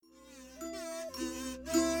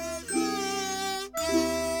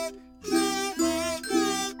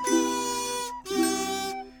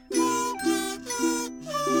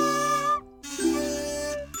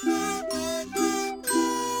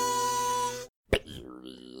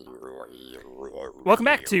Welcome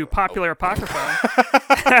back to Popular Apocrypha.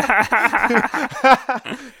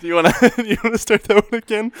 Do you want to start that one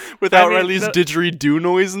again without Riley's didgeridoo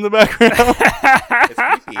noise in the background?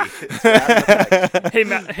 It's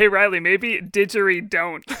creepy. Hey Riley, maybe didgeridoo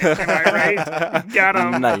don't. Am I right? Got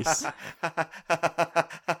him. Nice.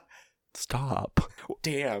 Stop.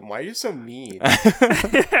 Damn, why are you so mean? All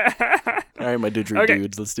right, my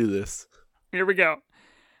didgeridudes, let's do this. Here we go.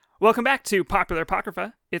 Welcome back to Popular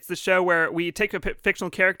Apocrypha. It's the show where we take a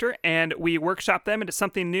fictional character and we workshop them into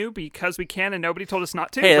something new because we can and nobody told us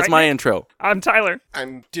not to. Hey, that's right, my Nick? intro. I'm Tyler.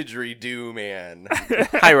 I'm Didgeridoo Man.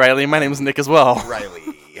 Hi, Riley. My name's Nick as well. Riley.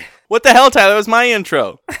 What the hell, Tyler? That was my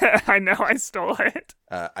intro. I know, I stole it.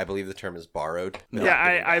 I believe the term is borrowed. No.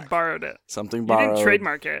 Yeah, I borrowed it. Something You borrowed. didn't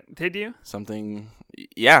trademark it, did you? Something.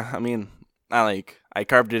 Yeah, I mean, I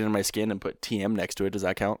carved it in my skin and put TM next to it. Does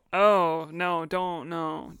that count? Oh, no, don't,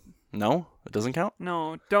 no. No? It doesn't count?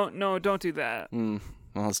 No, don't do that. Well,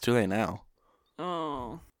 it's too late now.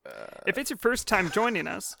 Oh. If it's your first time joining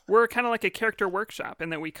us, we're kind of like a character workshop in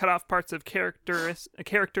that we cut off parts of characteristics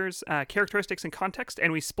and context,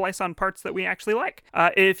 and we splice on parts that we actually like.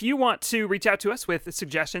 If you want to reach out to us with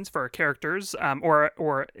suggestions for our characters,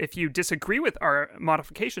 or if you disagree with our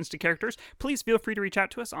modifications to characters, please feel free to reach out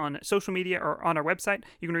to us on social media or on our website.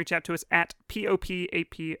 You can reach out to us at popapoc.com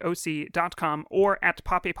or at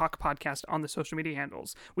Popapoc Podcast on the social media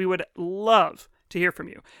handles. We would love to hear from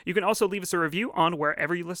you. You can also leave us a review on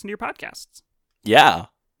wherever you listen to your podcasts. Yeah.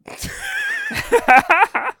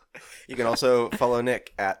 You can also follow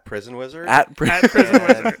Nick at Prison Wizard. At Prison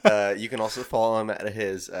Wizard. You can also follow him at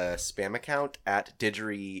his spam account at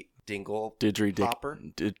Didgeridingle Popper.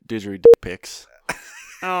 Didgeridoo-pics.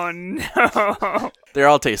 Oh no. They're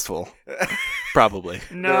all tasteful. Probably.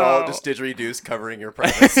 No. They're all just didgeridoos covering your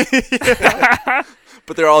privacy.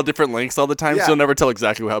 But they're all different lengths all the time, Yeah. so you'll never tell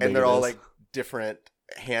exactly how big And they're it all is. like different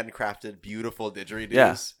handcrafted, beautiful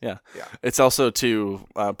didgeridoos. Yeah. It's also to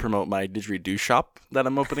promote my didgeridoo shop that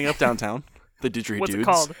I'm opening up downtown. The Didgeridudes. What's it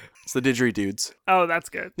called? It's the Didgeridudes. Oh, that's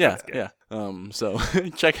good. Yeah, That's good. yeah. So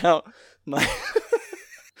check out my...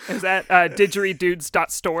 Is that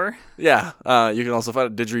didgeridudes.store? Yeah. You can also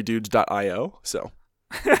find it at didgeridudes.io. So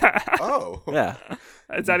Oh. yeah,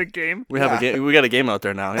 Is that a game? we have a game. We got a game out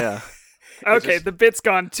there now. Yeah. Okay, the bit's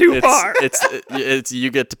gone too far. It's you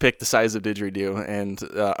get to pick the size of didgeridoo, and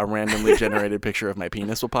a randomly generated picture of my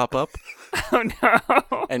penis will pop up, Oh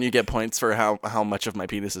no. and you get points for how much of my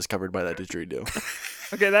penis is covered by that didgeridoo.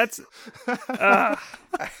 Okay, that's.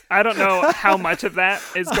 I don't know how much of that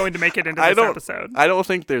is going to make it into this episode. I don't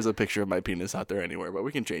think there's a picture of my penis out there anywhere, but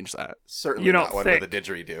we can change that. Certainly You don't not one think. with a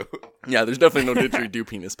didgeridoo. Yeah, there's definitely no didgeridoo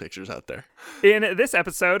penis pictures out there. In this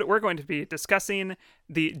episode, we're going to be discussing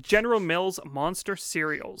the General Mills Monster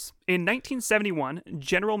cereals. In 1971,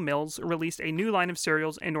 General Mills released a new line of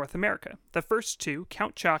cereals in North America. The first two,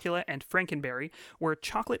 Count Chocula and Frankenberry, were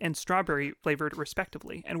chocolate and strawberry flavored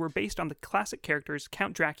respectively, and were based on the classic characters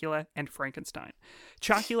Count Dracula and Frankenstein.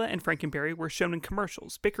 Chocula and Frankenberry were shown in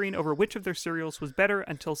commercials, bickering over which of their cereals was better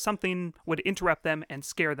until something would interrupt them and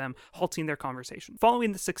scare them, halting their conversation.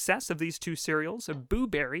 Following the success of these two cereals, Boo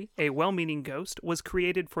Berry, a well-meaning ghost, was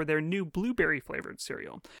created for their new blueberry-flavored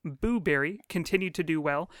cereal. Boo Berry continued to do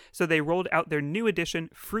well, so they rolled out their new edition,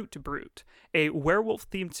 Fruit Brute, a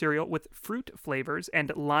werewolf-themed cereal with fruit flavors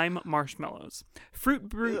and lime marshmallows. Fruit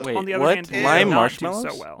Brute, Wait, on the other what? hand, did Lime not marshmallows? do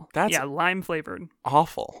so well. That's- Yeah, lime-flavored.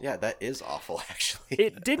 Awful. Yeah, that is awful, actually.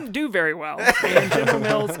 It didn't do very well, and General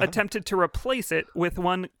Mills attempted to replace it with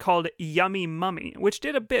one called Yummy Mummy, which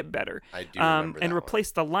did a bit better. I do remember that and one.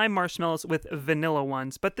 replaced the lime marshmallows with vanilla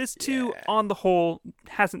ones, but this too, on the whole,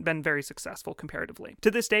 hasn't been very successful comparatively.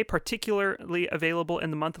 To this day, particularly available in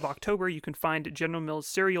the month of October, you can find General Mills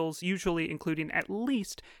cereals, usually including at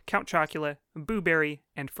least Count Chocula, Boo Berry,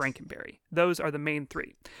 and Frankenberry. Those are the main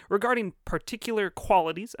three. Regarding particular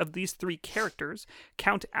qualities of these three characters,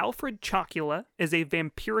 Count Alfred Chocula is a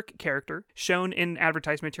vampiric character shown in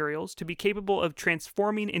advertised materials to be capable of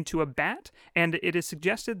transforming into a bat, and it is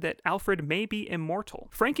suggested that Alfred may be immortal.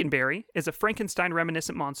 Frankenberry is a Frankenstein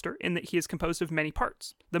reminiscent monster in that he is composed of many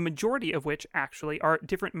parts, the majority of which actually are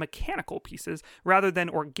different mechanical pieces rather than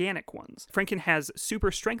organic ones. Franken has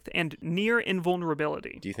super strength and near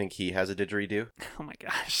invulnerability. Do you think he has a didgeridoo? Oh my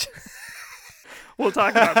gosh. We'll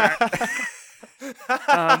talk about that.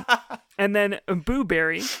 And then Boo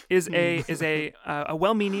Berry is a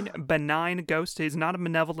well-meaning, benign ghost. He's not a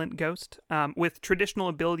malevolent ghost with traditional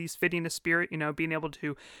abilities fitting a spirit. Being able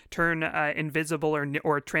to turn invisible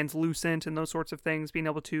or translucent and those sorts of things. Being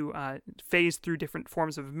able to phase through different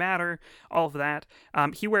forms of matter. All of that.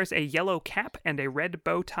 He wears a yellow cap and a red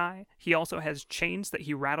bow tie. He also has chains that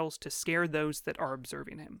he rattles to scare those that are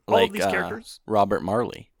observing him. All of these characters. Robert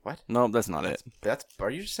Marley. What? No, that's not it. Are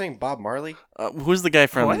you just saying Bob Marley? Who's the guy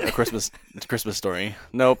from A Christmas Story?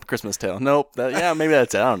 Nope. Christmas Tale. Nope. Maybe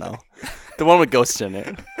that's it. I don't know. The one with ghosts in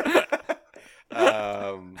it.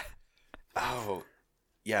 Oh,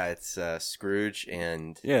 yeah. It's Scrooge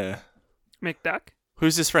and McDuck.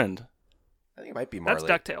 Who's his friend? I think it might be Marley.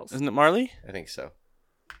 That's DuckTales. Isn't it Marley? I think so.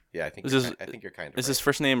 Yeah, I think you're kind of. Is his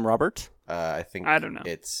first name Robert? I don't know.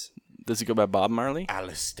 Does he go by Bob Marley?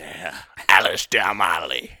 Alistair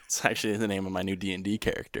Marley. It's actually the name of my new D&D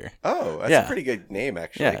character. Oh, that's a pretty good name,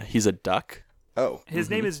 actually. Yeah, he's a duck. Oh. His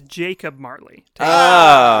name is Jacob Marley.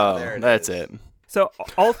 That's it. So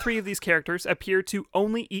all three of these characters appear to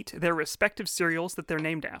only eat their respective cereals that they're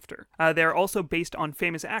named after. They're also based on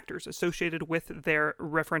famous actors associated with their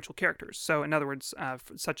referential characters. So in other words,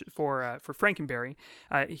 for Frankenberry,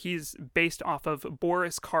 he's based off of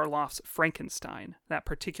Boris Karloff's Frankenstein, that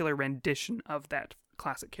particular rendition of that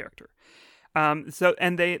classic character.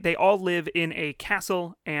 They all live in a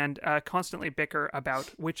castle and constantly bicker about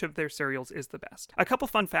which of their cereals is the best. A couple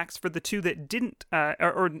fun facts for the two that didn't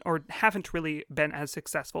or haven't really been as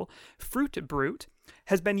successful. Fruit Brute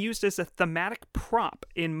has been used as a thematic prop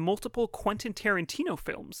in multiple Quentin Tarantino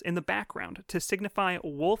films in the background to signify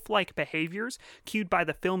wolf-like behaviors cued by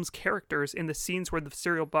the film's characters in the scenes where the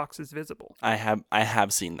cereal box is visible. I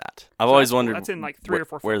have seen that. I've always wondered that's in like 3 or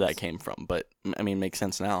 4 films. Where that came from, but I mean, makes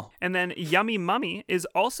sense now. And then Yummy Mummy is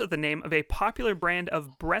also the name of a popular brand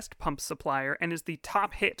of breast pump supplier and is the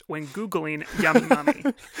top hit when Googling Yummy Mummy.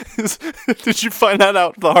 Did you find that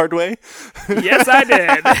out the hard way? Yes, I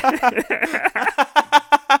did.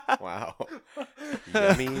 Wow.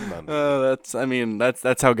 Yummy Mummy.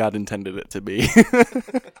 That's how God intended it to be.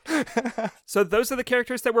 So those are the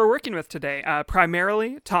characters that we're working with today.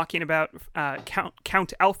 Primarily talking about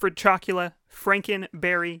Count Alfred Chocula,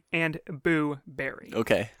 Frankenberry, and Boo Berry.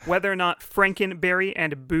 Okay. Whether or not Frankenberry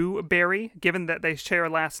and Boo Berry, given that they share a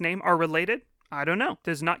last name, are related, I don't know.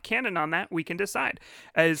 There's not canon on that. We can decide.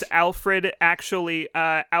 Is Alfred actually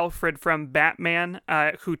Alfred from Batman,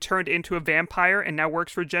 who turned into a vampire and now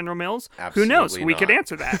works for General Mills? Absolutely Who knows? not. We could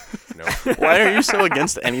answer that. No. Why are you so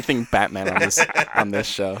against anything Batman on this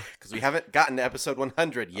show? Because we haven't gotten to episode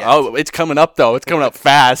 100 yet. Oh, it's coming up though. It's coming up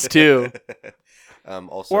fast too.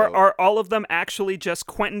 Also, or are all of them actually just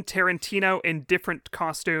Quentin Tarantino in different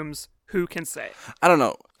costumes? Who can say? I don't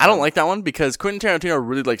know. I don't like that one because Quentin Tarantino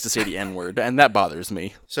really likes to say the N-word, and that bothers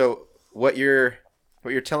me. So what you're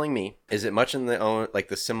telling me is it much in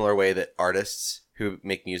the similar way that artists who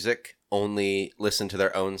make music only listen to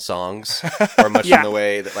their own songs, or much in the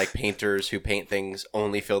way that like painters who paint things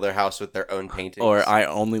only fill their house with their own paintings? Or I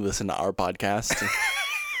only listen to our podcast.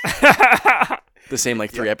 The same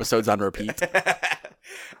 3 episodes on repeat.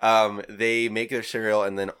 They make their cereal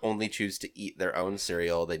and then only choose to eat their own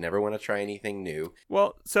cereal. They never want to try anything new.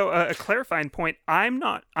 Well, so a clarifying point. I'm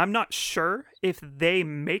not sure if they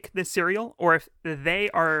make the cereal or if they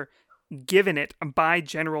are given it by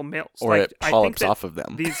General Mills. Or it polyps off of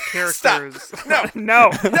them. These characters... No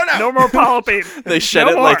more polyping. They shed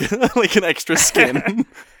it like an extra skin.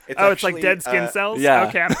 It's like dead skin cells? Yeah.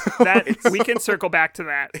 Okay. We can circle back to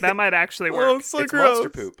that. That might actually work. Oh, it's so it's gross. monster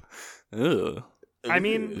poop. Ugh. I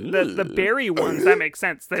mean, the berry ones, that makes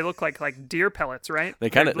sense. They look like deer pellets, right? They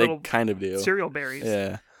kind of do. Cereal berries.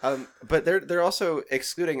 Yeah. But they're also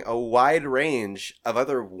excluding a wide range of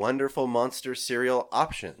other wonderful monster cereal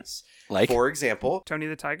options. Like, for example, Tony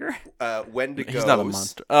the Tiger? Wendigos. He's not a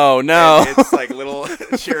monster. Oh, no. And it's like little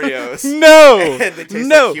Cheerios. No. And they taste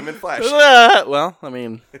like human flesh. Well, I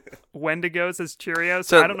mean. Wendigos as Cheerios?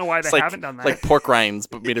 So I don't know why they haven't done that. Like pork rinds,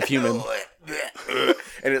 but made of human.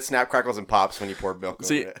 And it snap, crackles, and pops when you pour milk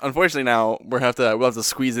over it. Unfortunately now, we'll have to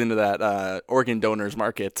squeeze into that organ donors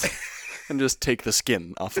market. And just take the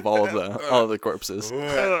skin off of all of the corpses. So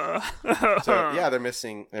yeah, they're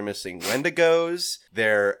missing Wendigos.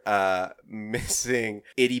 They're missing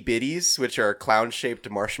Itty Bitties, which are clown-shaped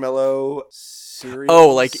marshmallow cereals.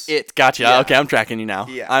 Oh, like it. Gotcha. Yeah. Okay, I'm tracking you now.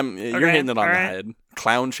 Yeah. You're hitting it on the head.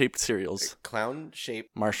 Clown-shaped cereals.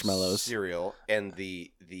 Clown-shaped marshmallows cereal, and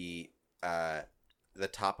the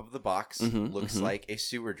top of the box looks like a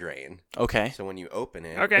sewer drain. Okay. So when you open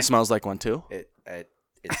it, okay. it It smells like one too.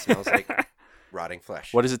 smells like rotting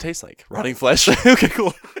flesh. What does it taste like? Rotting flesh. Okay,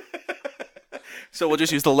 cool. So we'll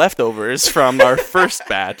just use the leftovers from our first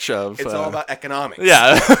batch of. It's all about economics.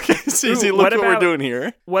 Yeah. Okay. So Ooh, look what we're doing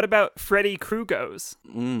here. What about Freddy Krugos?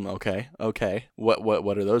 Okay.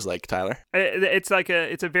 What are those like, Tyler? It's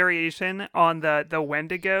a variation on the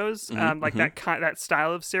Wendigos, that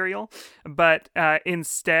style of cereal, but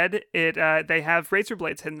instead they have razor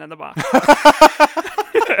blades hidden in the box.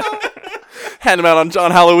 Hand them out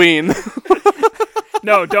on Halloween.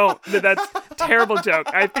 No, don't. That's a terrible joke.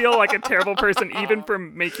 I feel like a terrible person even for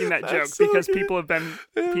making that joke because people have been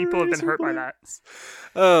hurt by that.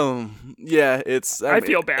 Yeah, I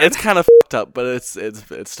feel bad. It's kind of fucked up, but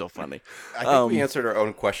it's still funny. I think we answered our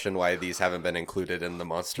own question why these haven't been included in the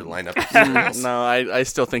monster lineup of cereals. No, I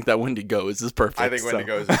still think that Wendigos is perfect. I think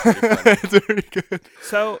Wendigos is pretty funny. It's very good.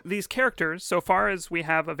 So these characters, so far as we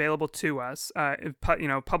have available to us,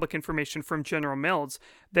 public information from General Mills,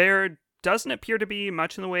 there doesn't appear to be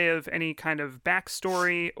much in the way of any kind of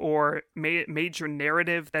backstory or major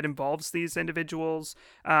narrative that involves these individuals,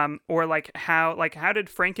 or how did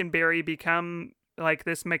Frankenberry become like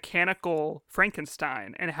this mechanical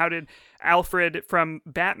Frankenstein, and how did Alfred from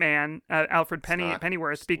Batman,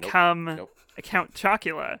 Pennyworth, become Count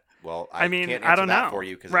Chocula? Well, I mean, can't I don't answer that know. for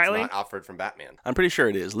you because Riley? it's not Alfred from Batman. I'm pretty sure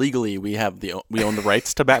it is. Legally, we own the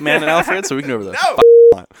rights to Batman and Alfred, so we can go over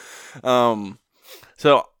No!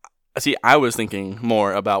 So, see, I was thinking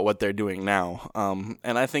more about what they're doing now,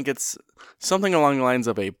 and I think it's something along the lines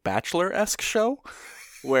of a Bachelor-esque show,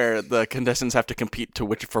 where the contestants have to compete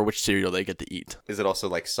for which cereal they get to eat. Is it also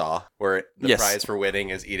like Saw, where the Yes. prize for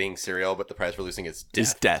winning is eating cereal, but the prize for losing is death?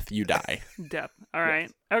 Is death. You die. Death. All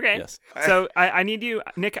right. Yes. Okay. Yes. So I need you,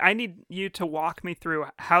 Nick. I need you to walk me through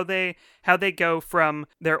how they go from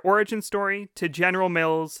their origin story to General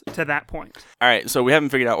Mills to that point. All right. So we haven't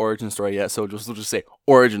figured out origin story yet. So we'll just say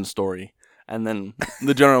origin story, and then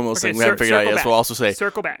the General Mills thing we haven't figured out yet. So we'll also say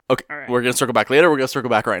circle back. Okay. All right. We're gonna circle back later. We're gonna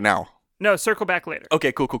circle back right now. No, circle back later.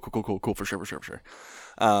 Okay, cool, for sure.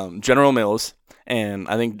 General Mills, and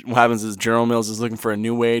I think what happens is General Mills is looking for a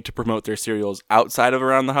new way to promote their cereals outside of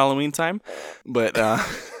around the Halloween time, but that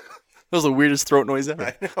was the weirdest throat noise ever.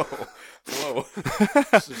 I know. Whoa.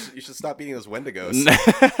 You should stop eating those Wendigos.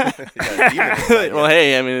 Well,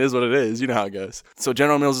 hey, I mean, it is what it is. You know how it goes. So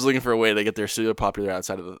General Mills is looking for a way to get their cereal popular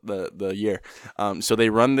outside of the year. So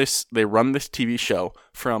they run this TV show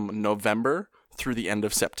from November through the end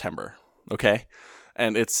of September. Okay,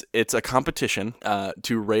 and it's a competition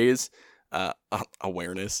to raise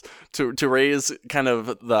awareness, to raise kind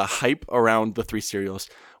of the hype around the three cereals,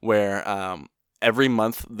 where every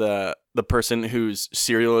month the person whose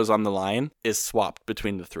cereal is on the line is swapped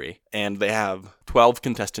between the three, and they have 12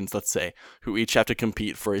 contestants, let's say, who each have to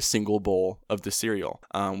compete for a single bowl of the cereal,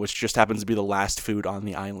 which just happens to be the last food on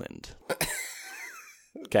the island.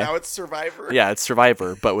 Okay. Now it's Survivor. Yeah, it's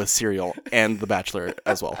Survivor, but with cereal and The Bachelor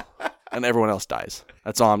as well, and everyone else dies.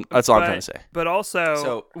 That's all I'm trying to say. But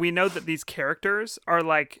also, we know that these characters are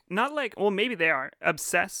maybe they are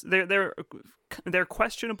obsessed. They're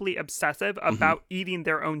questionably obsessive about eating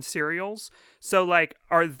their own cereals. So,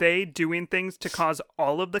 are they doing things to cause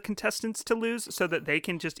all of the contestants to lose so that they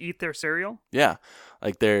can just eat their cereal? Yeah,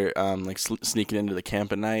 they're sneaking into the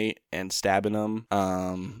camp at night and stabbing them.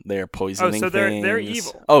 They're poisoning. Oh, so they're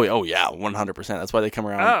evil. Oh yeah, 100%. That's why they come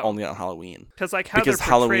around only on Halloween. Because they're portrayed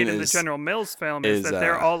Halloween in the General Mills film is that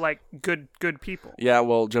they're all good people. Yeah,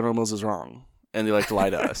 well, General Mills is wrong. And they like to lie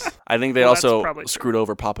to us. I think they also screwed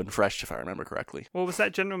over Poppin' Fresh, if I remember correctly. Well, was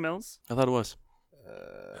that General Mills? I thought it was.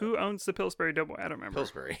 Who owns the Pillsbury Doughboy? I don't remember.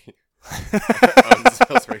 Pillsbury. Owns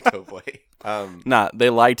Pillsbury Doughboy. They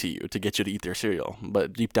lie to you to get you to eat their cereal.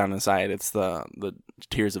 But deep down inside, it's the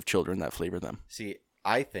tears of children that flavor them. See,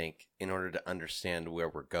 I think in order to understand where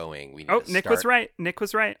we're going, we need to Nick was right. Nick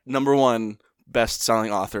was right. Number one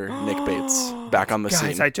best-selling author, Nick Bates, back on the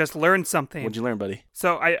scene. Guys, I just learned something. What'd you learn, buddy?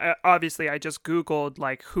 So I obviously just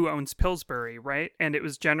Googled who owns Pillsbury, right? And it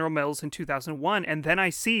was General Mills in 2001. And then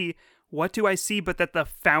what do I see but that the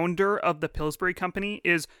founder of the Pillsbury Company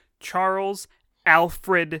is Charles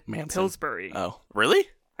Alfred Manson. Pillsbury. Oh, really?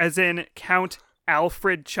 As in Count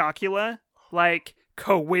Alfred Chocula?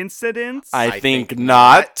 Coincidence? I think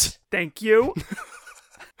not. Thank you.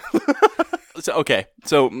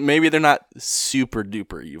 So maybe they're not super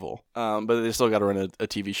duper evil, but they still got to run a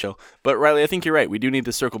TV show. But Riley, I think you're right. We do need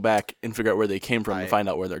to circle back and figure out where they came from and find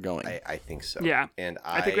out where they're going. I think so. Yeah, and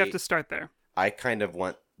I think we have to start there. I kind of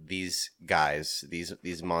want these guys,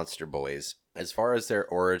 these monster boys, as far as their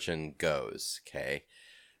origin goes, okay?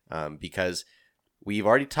 Because we've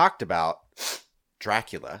already talked about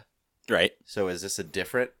Dracula, right? So is this a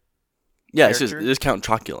different? Yeah, this is Count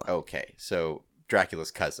Chocula. Okay, so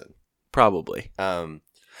Dracula's cousin. Probably.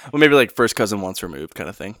 Well, maybe like first cousin once removed kind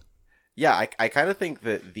of thing. Yeah, I kind of think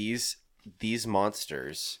that these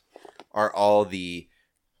monsters are all the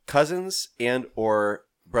cousins and or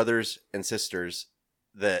brothers and sisters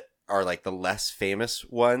that are like the less famous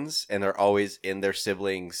ones, and are always in their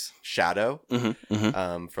siblings' shadow.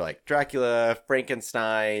 For like Dracula,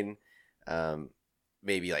 Frankenstein,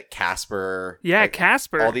 maybe like Casper. Yeah, like,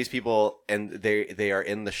 Casper. All these people, and they are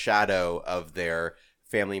in the shadow of their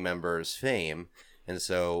family members' fame. And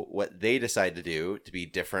so what they decide to do to be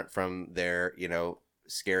different from their,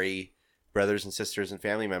 scary brothers and sisters and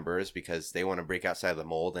family members, because they want to break outside of the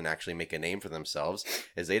mold and actually make a name for themselves,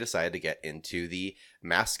 is they decided to get into the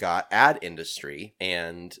mascot ad industry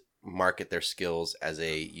and market their skills as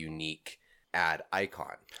a unique ad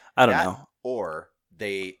icon. I don't know. Or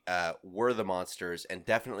they were the monsters and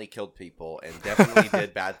definitely killed people and definitely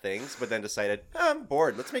did bad things, but then decided, I'm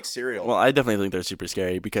bored, let's make cereal. Well, I definitely think they're super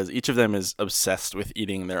scary because each of them is obsessed with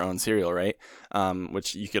eating their own cereal, right?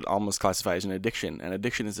 Which you could almost classify as an addiction. And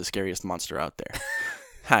addiction is the scariest monster out there.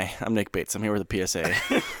 Hi, I'm Nick Bates. I'm here with a PSA.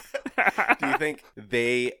 Do you think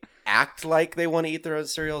they act like they want to eat their own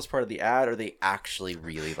cereal as part of the ad, or they actually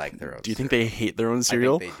really like their own Do you think cereal? they hate their own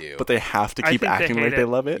cereal? I think they do. But they have to I keep think they acting hate like they it.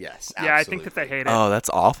 love it? Yes, Yeah, I think that they hate it. Oh, that's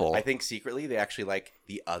awful. I think secretly they actually like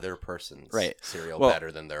the other person's Right. cereal Well,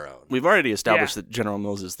 better than their own. We've already established that General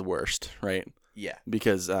Mills is the worst, right? Yeah.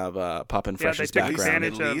 Because of Poppin' Yeah, they Fresh's took background.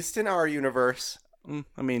 advantage At of- least in our universe.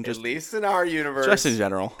 I mean, At just least in our universe. just in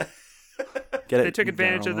general. Get it? They took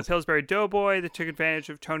advantage General of the Mills? Pillsbury Doughboy. They took advantage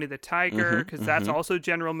of Tony the Tiger, because that's also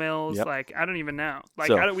General Mills. Yep. Like, I don't even know. Like,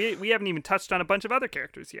 So- we haven't even touched on a bunch of other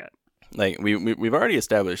characters yet. Like we've already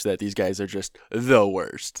established that these guys are just the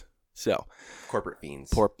worst. So Corporate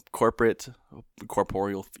fiends.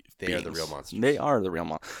 corporeal. They are the beings. real monsters. They are the real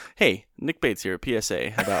monsters. Hey, Nick Bates here.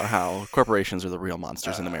 PSA about how corporations are the real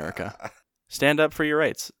monsters in America. Stand up for your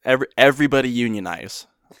rights. Everybody unionize.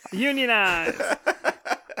 Unionize.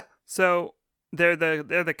 So they're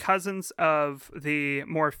the cousins of the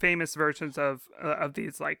more famous versions of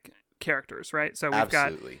these like characters, right? So we've got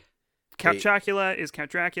Absolutely. Count Chocula is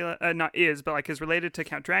Count Dracula, but is related to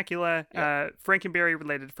Count Dracula. Yeah. Frankenberry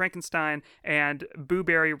related to Frankenstein, and Boo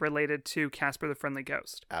Berry related to Casper the Friendly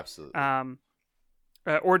Ghost. Absolutely.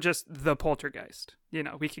 Or just the Poltergeist.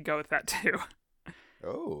 We could go with that too.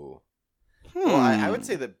 Oh. Well, I would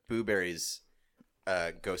say that Boo Berry's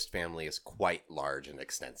ghost family is quite large and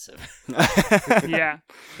extensive. Yeah.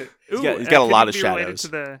 He's got it a could lot of be related shadows.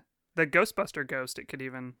 to the Ghostbuster ghost. It could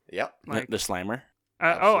even Yep. like. The Slimer.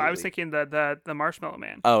 I was Absolutely. thinking the Marshmallow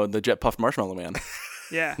Man. Oh, the Jet Puffed Marshmallow Man.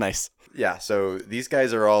 Yeah. Nice. Yeah, so these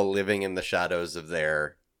guys are all living in the shadows of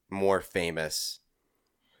their more famous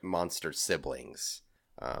monster siblings.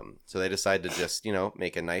 So they decide to just,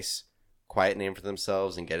 make a nice, quiet name for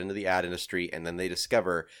themselves and get into the ad industry, and then they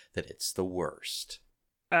discover that it's the worst.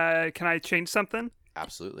 Can I change something?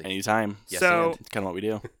 Absolutely. Anytime. Yes, So- It's kind of what we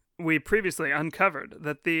do. We previously uncovered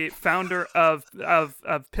that the founder of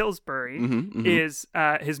Pillsbury is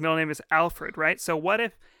his middle name is Alfred, right? So what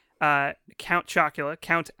if Count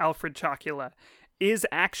Alfred Chocula, is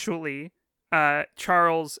actually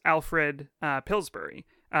Charles Alfred Pillsbury,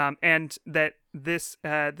 and that this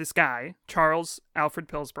guy Charles Alfred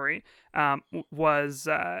Pillsbury was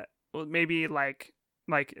maybe like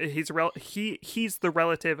he's the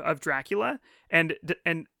relative of Dracula, and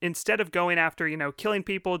instead of going after killing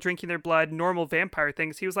people, drinking their blood, normal vampire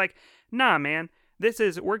things, he was like, nah, man,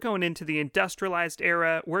 we're going into the industrialized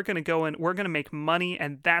era. We're gonna go in, we're gonna make money,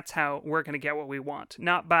 and that's how we're gonna get what we want,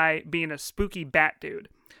 not by being a spooky bat dude.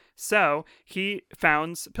 So he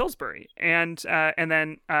founds Pillsbury, and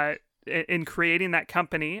then in creating that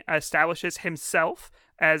company, establishes himself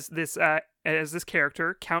as this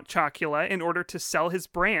character, Count Chocula, in order to sell his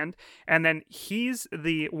brand, and then he's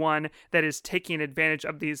the one that is taking advantage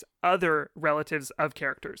of these other relatives of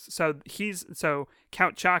characters. So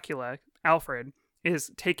Count Chocula, Alfred,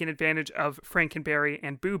 is taking advantage of Frankenberry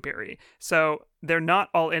and Boo Berry. So they're not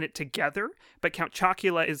all in it together, but Count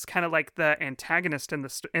Chocula is kind of like the antagonist in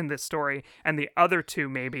this story, and the other two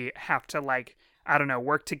maybe have to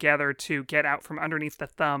work together to get out from underneath the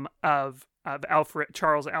thumb of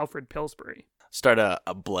Charles Alfred Pillsbury. Start a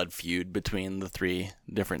blood feud between the three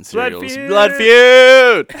different Blood cereals. feud! Blood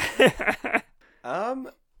feud!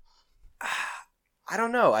 I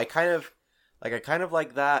don't know. I kind of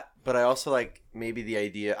like that, but I also like maybe the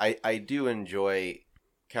idea. I do enjoy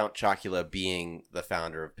Count Chocula being the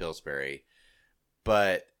founder of Pillsbury,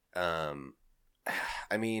 but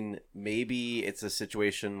I mean, maybe it's a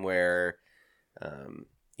situation where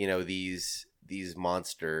these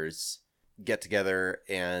monsters get together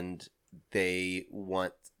and they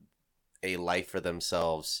want a life for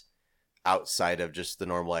themselves outside of just the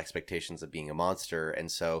normal expectations of being a monster.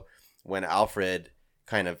 And so when Alfred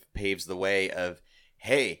kind of paves the way of,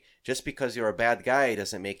 hey, just because you're a bad guy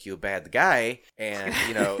doesn't make you a bad guy, and,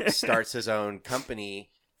 you know, starts his own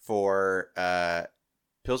company for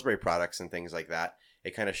Pillsbury products and things like that,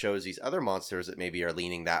 it kind of shows these other monsters that maybe are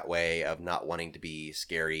leaning that way of not wanting to be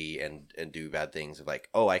scary and do bad things, of like,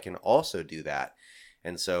 oh, I can also do that.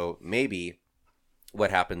 And so maybe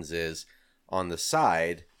what happens is, on the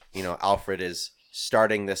side, you know, Alfred is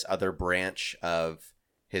starting this other branch of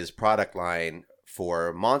his product line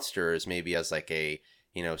for monsters, maybe as like a,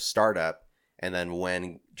 you know, startup. And then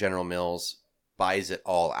when General Mills buys it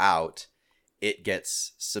all out, it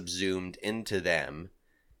gets subsumed into them.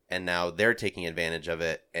 And now they're taking advantage of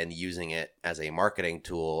it and using it as a marketing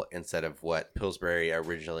tool instead of what Pillsbury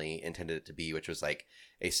originally intended it to be, which was like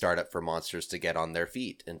a startup for monsters to get on their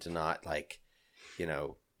feet and to not, like, you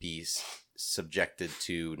know, be subjected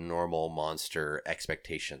to normal monster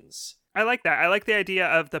expectations. I like that. I like the idea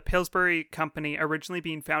of the Pillsbury company originally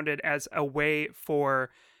being founded as a way for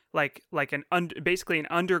basically an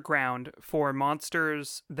underground for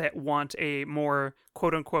monsters that want a more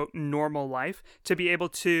quote unquote normal life to be able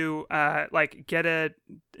to get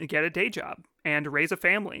a day job and raise a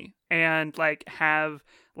family and like have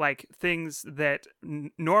like things that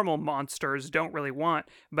normal monsters don't really want,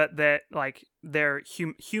 but that like their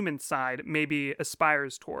human side maybe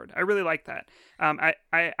aspires toward. I really like that. I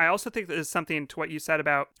also think there's something to what you said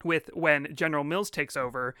about with when General Mills takes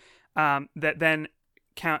over, that then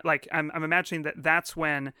I'm imagining that that's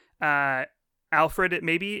when Alfred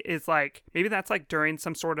maybe that's like during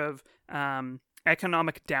some sort of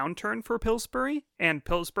economic downturn for Pillsbury, and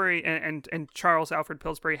Pillsbury and Charles Alfred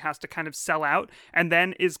Pillsbury has to kind of sell out, and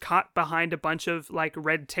then is caught behind a bunch of like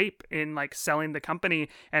red tape in like selling the company,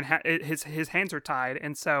 and his hands are tied,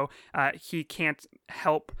 and so he can't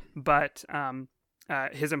help but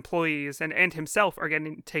his employees and himself are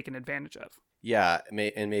getting taken advantage of. Yeah,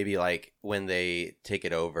 and maybe like when they take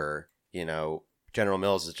it over, you know, General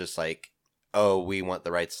Mills is just like, oh, we want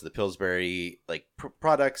the rights to the Pillsbury like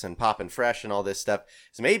products and Pop and Fresh and all this stuff.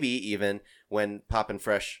 So maybe even when Pop and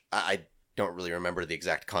Fresh, I don't really remember the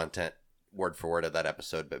exact content word for word of that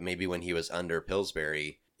episode, but maybe when he was under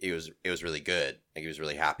Pillsbury, it was really good. Like, he was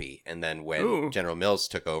really happy. And then when General Mills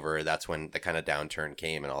took over, that's when the kind of downturn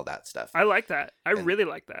came and all that stuff. I like that. I really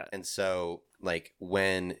like that. And so like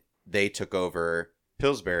when they took over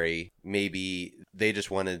Pillsbury, maybe they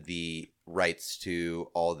just wanted the rights to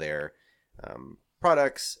all their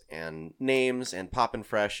products and names and Pop and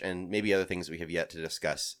Fresh and maybe other things we have yet to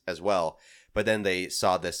discuss as well. But then they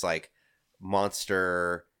saw this like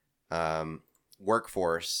monster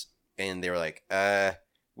workforce, and they were like,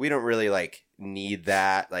 we don't really like need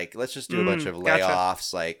that. Like, let's just do a bunch of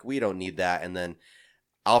layoffs. Gotcha. Like, we don't need that. And then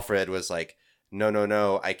Alfred was like,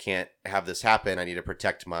 no, I can't have this happen. I need to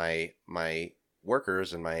protect my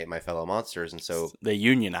workers and my fellow monsters. And so they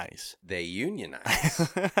unionize.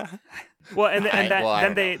 Well,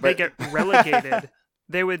 then they get relegated.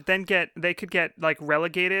 They could get like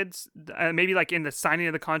relegated, maybe like in the signing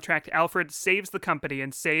of the contract. Alfred saves the company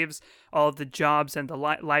and saves all of the jobs and the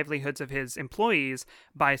livelihoods of his employees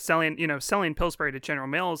by selling Pillsbury to General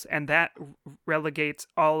Mills, and that relegates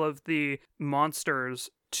all of the monsters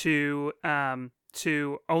to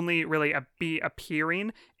only really be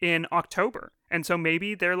appearing in October. And so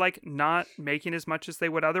maybe they're like not making as much as they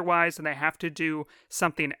would otherwise, and they have to do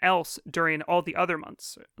something else during all the other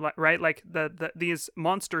months, right? Like these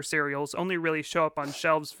monster cereals only really show up on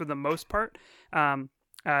shelves for the most part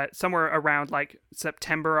somewhere around like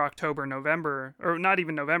September, October, November, or not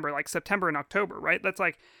even November, like September and October, right? That's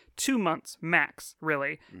like 2 months max,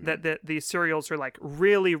 really, that these cereals are like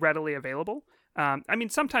really readily available. I mean,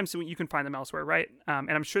 sometimes you can find them elsewhere, right? And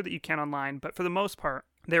I'm sure that you can online, but for the most part,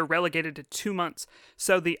 they're relegated to 2 months.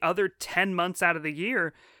 So the other 10 months out of the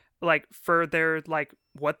year, like for their, like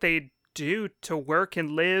what they do to work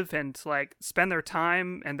and live and like spend their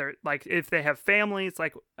time, and they're like, if they have families,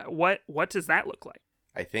 like what does that look like?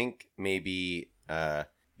 I think maybe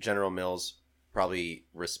General Mills probably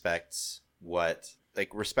respects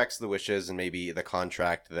the wishes and maybe the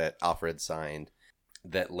contract that Alfred signed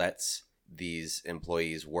that lets these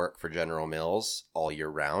employees work for General Mills all year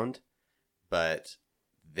round, but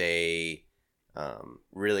they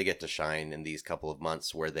really get to shine in these couple of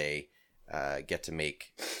months where they get to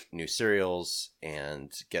make new cereals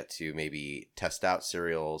and get to maybe test out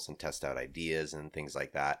cereals and test out ideas and things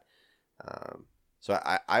like that. So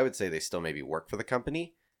I would say they still maybe work for the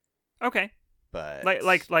company. Okay. But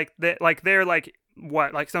they're like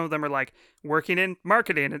what? Like some of them are like working in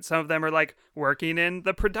marketing, and some of them are like working in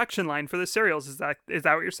the production line for the cereals. Is that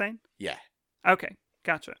what you're saying? Yeah. Okay,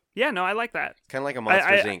 gotcha. Yeah, no, I like that. Kind of like a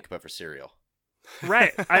Monsters Inc., but for cereal.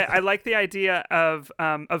 Right. I like the idea of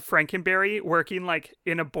Frankenberry working like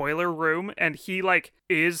in a boiler room, and he like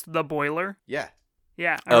is the boiler. Yeah.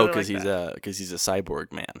 Yeah. I really because like he's a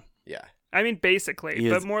cyborg man. Yeah. I mean, basically,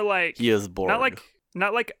 but more like he is Borg.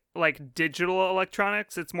 not like digital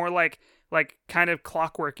electronics. It's more like kind of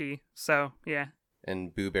clockworky. So yeah.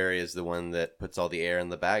 And Boo Berry is the one that puts all the air in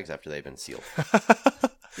the bags after they've been sealed.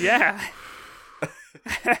 Yeah.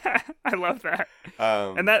 I love that.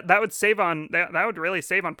 And that would save on that would really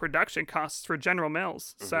save on production costs for General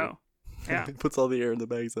Mills. So yeah. He puts all the air in the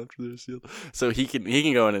bags after they're sealed. So he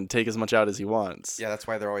can go in and take as much out as he wants. Yeah, that's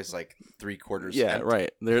why they're always like 3/4 Yeah, empty.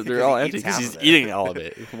 right. They're all empty because he's eating all of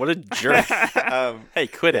it. What a jerk. Hey,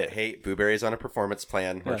 quit it. Hey, Boo Berry's on a performance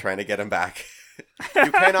plan. We're trying to get him back.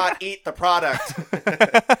 You cannot eat the product.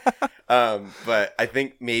 But I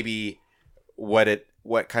think maybe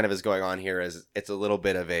what kind of is going on here is it's a little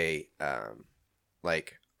bit of a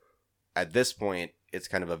like at this point it's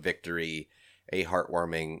kind of a victory, a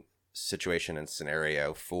heartwarming situation and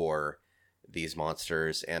scenario for these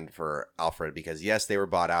monsters and for Alfred, because yes, they were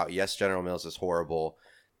bought out. Yes, General Mills is horrible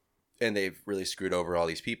and they've really screwed over all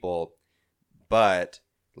these people, but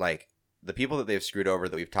like the people that they've screwed over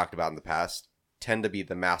that we've talked about in the past tend to be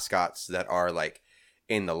the mascots that are like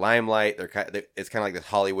in the limelight. It's kind of like this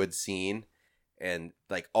Hollywood scene, and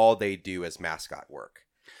like all they do is mascot work.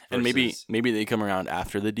 And maybe they come around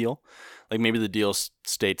after the deal. Like maybe the deal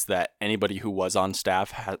states that anybody who was on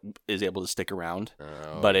staff is able to stick around,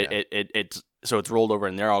 but it's so it's rolled over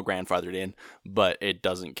and they're all grandfathered in, but it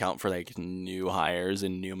doesn't count for like new hires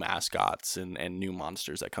and new mascots and new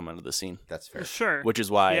monsters that come into the scene. That's fair. Sure. Which is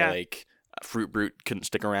why like Fruit Brute couldn't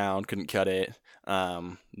stick around, couldn't cut it.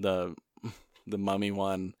 The mummy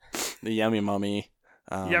one, the Yummy Mummy.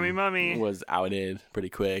 Yummy Mummy was outed pretty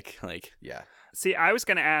quick. Like yeah. See, I was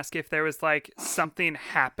going to ask if there was like something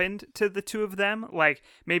happened to the two of them, like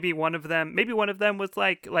maybe one of them was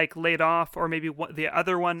like laid off, or maybe the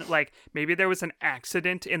other one, like maybe there was an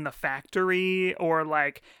accident in the factory, or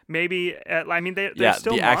like maybe I mean they're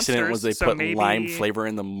still the monsters, accident was they so put maybe... lime flavor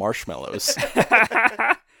in the marshmallows.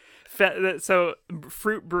 So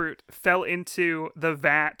Fruit Brute fell into the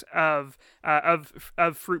vat of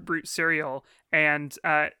Fruit Brute cereal, and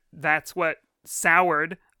that's what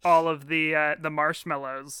soured all of the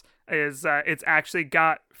marshmallows. Is it's actually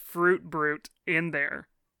got Fruit Brute in there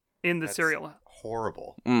in the cereal.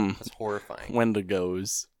 Horrible. That's horrifying.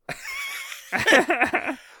 Wendigos.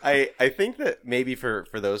 I think that maybe for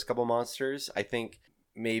those couple monsters, I think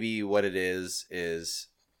maybe what it is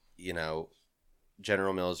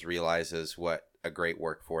General Mills realizes what a great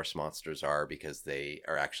workforce monsters are, because they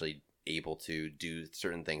are actually able to do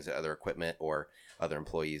certain things that other equipment or other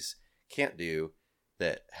employees can't do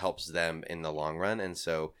that helps them in the long run. And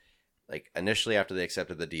so like initially after they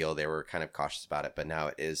accepted the deal, they were kind of cautious about it, but now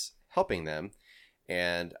it is helping them.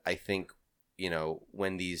 And I think,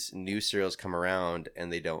 when these new cereals come around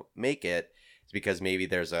and they don't make it, it's because maybe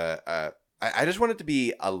there's I just want it to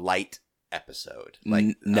be a light episode,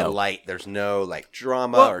 like light. There's no like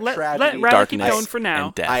drama or tragedy. Let Riley keep going for now.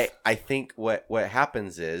 And death. I think what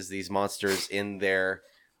happens is these monsters in their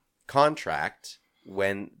contract,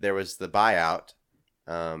 when there was the buyout,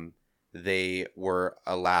 they were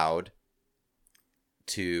allowed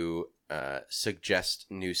to suggest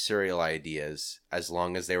new cereal ideas as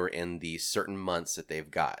long as they were in the certain months that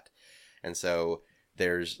they've got. And so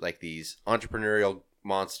there's like these entrepreneurial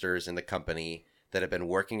monsters in the company that have been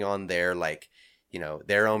working on their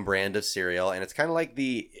their own brand of cereal. And it's kind of like at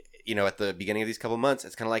the beginning of these couple months,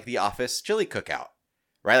 it's kind of like the office chili cookout,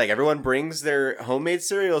 right? Like everyone brings their homemade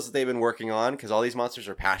cereals that they've been working on, because all these monsters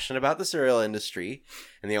are passionate about the cereal industry,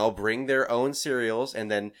 and they all bring their own cereals,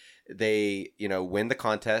 and then they, win the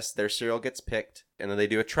contest, their cereal gets picked, and then they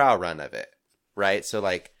do a trial run of it, right? So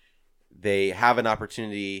like they have an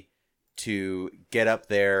opportunity to get up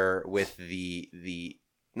there with the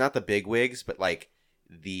not the big wigs, but like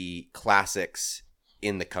the classics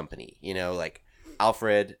in the company. Like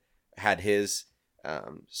Alfred had his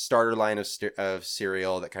starter line of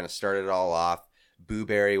cereal that kind of started it all off. Boo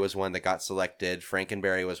Berry was one that got selected.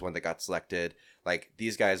 Frankenberry was one that got selected. Like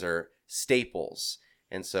these guys are staples.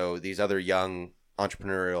 And so these other young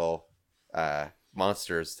entrepreneurial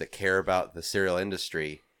monsters that care about the cereal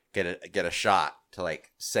industry get a shot to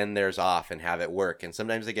like send theirs off and have it work. And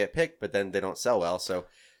sometimes they get picked, but then they don't sell well. So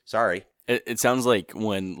sorry. It sounds like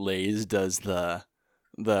when Lay's does the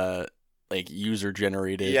like user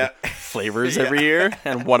generated Yeah. flavors every year,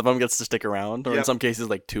 and one of them gets to stick around, or in Yep. some cases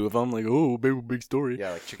like two of them. Like, oh, big story.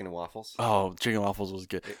 Yeah, like chicken and waffles. Oh, chicken and waffles was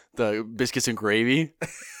good. The biscuits and gravy.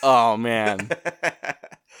 Oh man.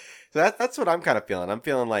 So that's what I'm kind of feeling. I'm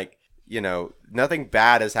feeling like, nothing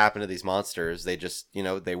bad has happened to these monsters. They just,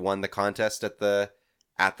 they won the contest at the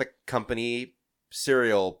company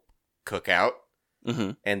cereal cookout,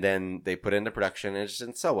 Mm-hmm. and then they put it into production, and it just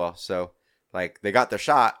didn't sell well. So, like, they got their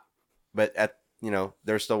shot, but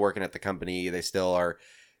they're still working at the company. They still are,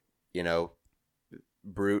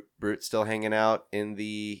 Brute's still hanging out in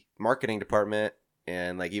the marketing department.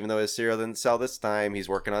 And, like, even though his cereal didn't sell this time, he's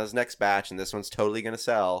working on his next batch, and this one's totally going to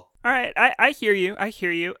sell. All right, I hear you.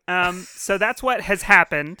 So that's what has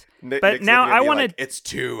happened. But Nick's now looking at I me want to. like, it's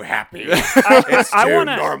too happy. I Too want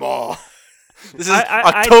to. normal. This is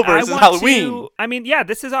October. This is want Halloween.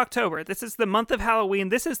 This is October. This is the month of Halloween.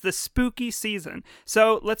 This is the spooky season.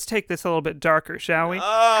 So let's take this a little bit darker, shall we?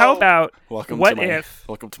 Oh. How about Welcome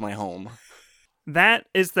to my home. that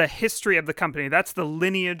is the history of the company? That's the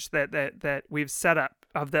lineage that we've set up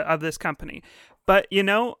of this company. But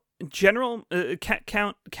General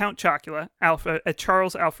Count Chocula,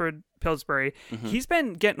 Charles Alfred Pillsbury, he's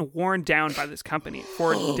been getting worn down by this company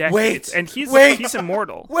for decades, and he's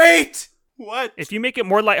immortal. Wait! What? If you make it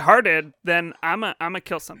more lighthearted, then I'm a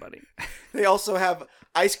kill somebody. They also have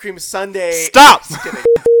ice cream sundae. Stop! Just kidding.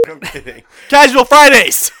 I'm kidding. Casual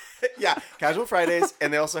Fridays. Yeah, casual Fridays,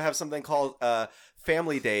 and they also have something called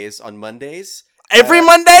Family Days on Mondays. Every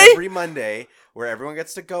Monday? Every Monday, where everyone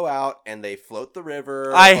gets to go out and they float the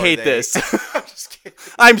river. I hate this. I'm just kidding.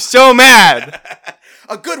 I'm so mad.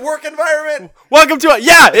 A good work environment. Welcome to it.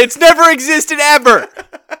 Yeah, it's never existed ever.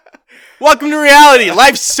 Welcome to reality.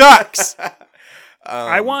 Life sucks.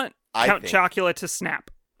 I want Count think- Chocula to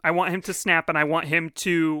snap. I want him to snap, and I want him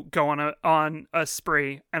to go on a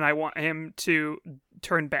spree, and I want him to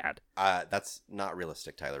turn bad. That's not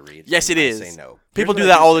realistic, Tyler Reed. Yes, it I is. say no. People Here's do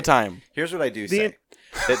what I that all the say. time. Here's what I do say.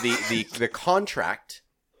 That the contract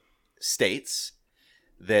states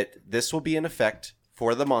that this will be in effect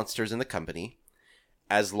for the monsters in the company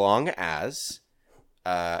as long as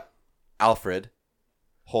Alfred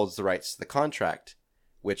holds the rights to the contract,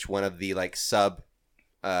 which one of the sub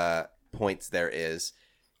points there is,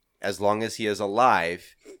 as long as he is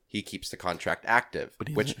alive, he keeps the contract active.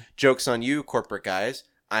 Which, joke's on you, corporate guys.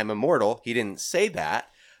 I'm immortal. He didn't say that.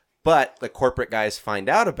 But the corporate guys find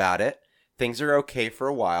out about it. Things are okay for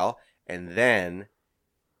a while. And then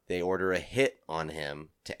they order a hit on him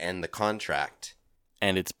to end the contract.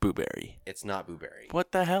 And it's Booberry. It's not Booberry.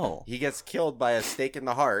 What the hell? He gets killed by a stake in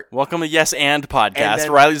the heart. Welcome to Yes and Podcast. And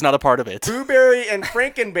then- Riley's not a part of it. Booberry and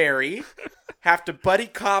Frankenberry have to buddy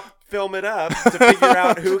cop film it up to figure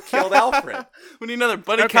out who killed Alfred. We need another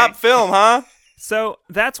buddy Okay. cop film, huh? So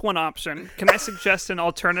that's one option. Can I suggest an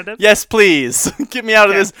alternative? Yes, please. Get me out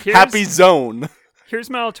of Okay, this here's- happy zone. Here's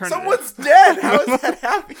my alternative. Someone's dead. How is that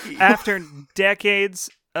happy? After decades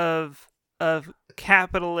of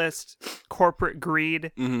capitalist corporate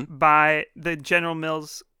greed by the General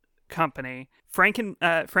Mills company,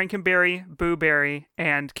 Frankenberry, Booberry,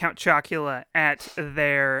 and Count Chocula at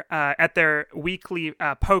their weekly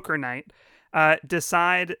poker night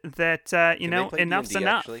decide that Can they play enough's D&D,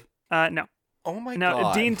 enough. actually? No. Oh my No,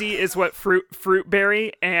 god. D&D is what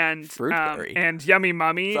Fruitberry and Fruitberry. and Yummy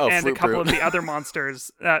Mummy Oh, and a Fruit couple Brute. of the other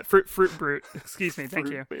monsters. Fruit Brute. Excuse me. Thank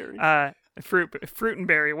you. Fruit and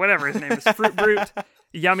Berry, whatever his name is. Fruit Brute,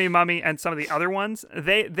 Yummy Mummy, and some of the other ones.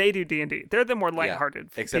 They do D&D. They're the more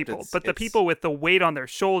lighthearted except people. it's- But the it's- people with the weight on their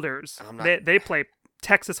shoulders, I'm not- they play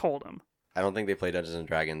Texas Hold'em. I don't think they play Dungeons and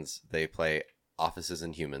Dragons. They play Offices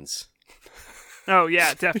and Humans. Oh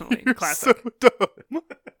yeah, definitely classic. So dumb.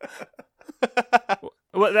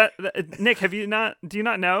 Well, Nick, do you not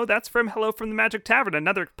know? That's from Hello from the Magic Tavern,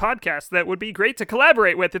 another podcast that would be great to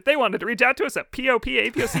collaborate with if they wanted to reach out to us at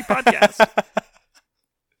POPAPOC Podcast.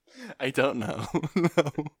 I don't know.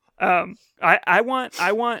 No. I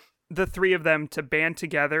want the three of them to band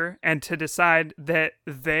together and to decide that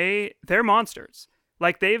they're monsters.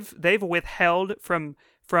 Like they've withheld from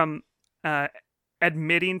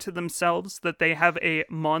admitting to themselves that they have a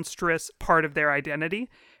monstrous part of their identity.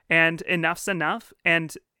 And enough's enough,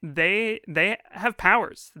 and they have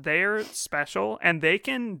powers. They're special, and they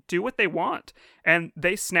can do what they want. And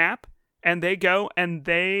they snap, and they go, and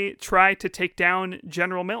they try to take down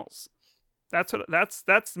General Mills. That's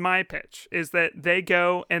my pitch. Is that they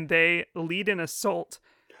go and they lead an assault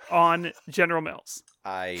on General Mills.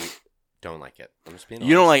 I don't like it. I'm just being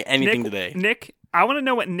You don't honest. like anything today. Nick, I want to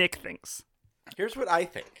know what Nick thinks. Here's what I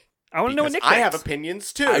think. I want to know what Because Nick I have thinks.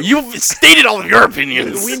 opinions too. You've stated all of your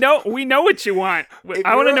opinions. We know what you want.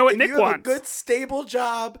 I want to know what Nick you have wants. a good stable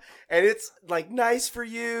job and it's like nice for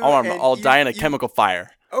you. Oh, and I'll die in a you- chemical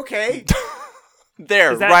fire. Okay,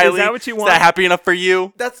 Is that Riley. what you Is want? that happy enough for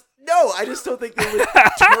you? no. I just don't think they would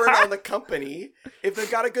turn on the company if they've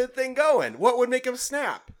got a good thing going. What would make them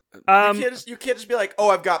snap? You can't just be like, oh,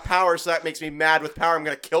 I've got power, so that makes me mad with power. I'm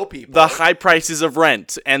gonna kill people. The high prices of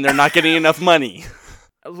rent, and they're not getting enough money.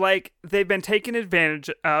 Like, they've been taken advantage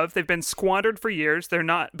of. They've been squandered for years. They're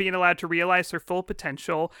not being allowed to realize their full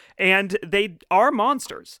potential, and they are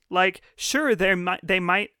monsters. Like, sure, they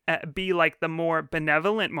might be like the more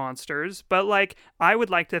benevolent monsters, but like, I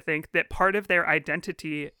would like to think that part of their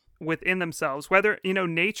identity within themselves, whether,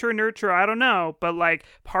 nature, nurture, I don't know, but like,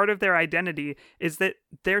 part of their identity is that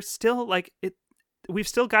they're still like it. We've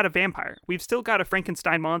still got a vampire. We've still got a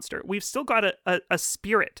Frankenstein monster. We've still got a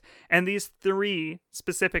spirit. And these three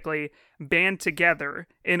specifically band together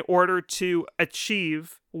in order to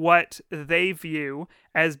achieve what they view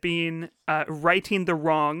as being righting the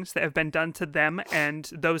wrongs that have been done to them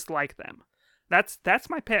and those like them. That's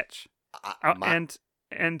my pitch.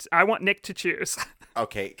 And I want Nick to choose.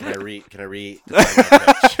 Okay, can I read?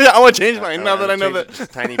 I want to change mine now that I know that. Just a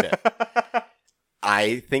tiny bit.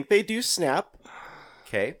 I think they do snap.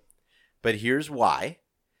 Okay, but here's why.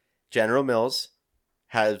 General Mills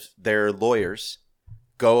has their lawyers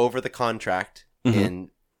go over the contract in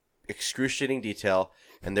excruciating detail,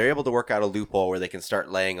 and they're able to work out a loophole where they can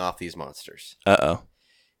start laying off these monsters. Uh-oh.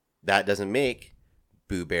 That doesn't make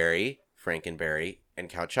Boo Berry, Frankenberry, and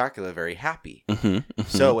Count Chocula very happy.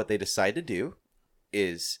 So what they decide to do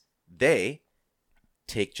is they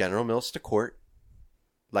take General Mills to court,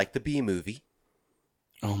 like the Bee Movie.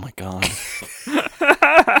 Oh my god.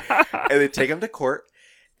 And they take him to court,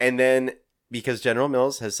 and then because General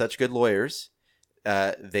Mills has such good lawyers,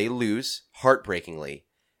 they lose heartbreakingly,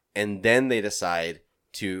 and then they decide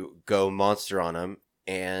to go monster on him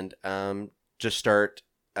and just start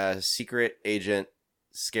a secret agent,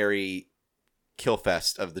 scary kill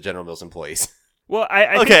fest of the General Mills employees. Well,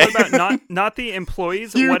 I Okay. think what about not the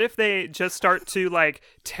employees? What if they just start to like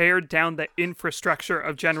tear down the infrastructure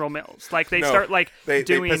of General Mills? Like they start like they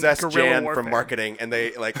doing possess guerrilla Jan warfare. from marketing, and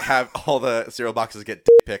they like have all the cereal boxes get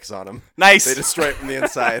dick pics on them. Nice. They destroy it from the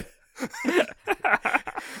inside.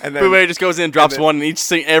 And then Boo Berry just goes in and drops then- one in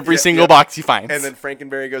every Yeah, single yeah. box he finds. And then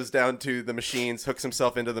Frankenberry goes down to the machines, hooks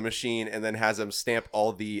himself into the machine, and then has him stamp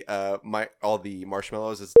all the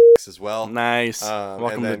marshmallows as dicks as well. Nice. And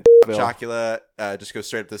Welcome then to Bill. Chocula just goes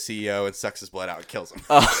straight up to the CEO and sucks his blood out and kills him.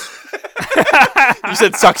 You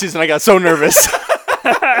said sucksies and I got so nervous.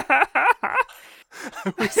 I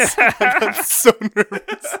got so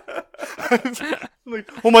nervous. Like,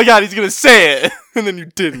 oh my god, he's gonna say it, and then you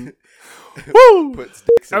didn't. Woo! Puts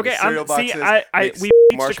dicks in Okay, the cereal see, boxes, we makes reached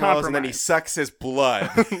a marshmallows, and then he compromise. sucks his blood.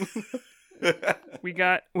 We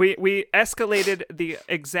escalated the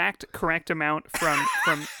exact correct amount from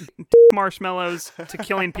marshmallows to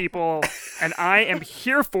killing people, and I am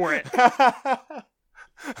here for it.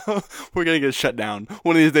 We're gonna get shut down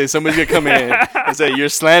one of these days. Somebody's gonna come in and say, "You're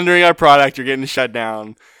slandering our product. You're getting shut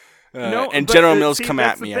down." No, and but, General Mills see, come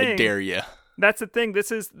that's at the me. I thing. dare you. That's the thing.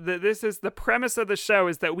 This is the premise of the show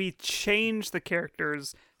is that we change the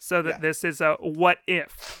characters so that this is a what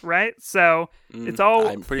if, right? So it's all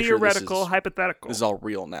I'm pretty sure theoretical, hypothetical. This is all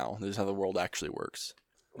real now. This is how the world actually works.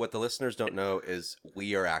 What the listeners don't know is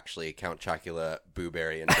we are actually Count Chocula, Boo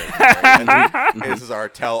Berry, and Frankenberry. And this is our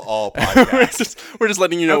tell-all podcast. we're just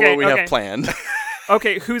letting you know Okay, what we okay. have planned.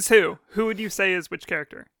 Okay, who's who? Who would you say is which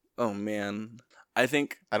character? Oh man, I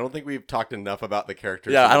think. I don't think we've talked enough about the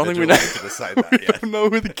characters. Yeah, I don't think we individually know. to decide We that yet. don't know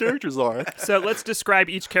who the characters are. So let's describe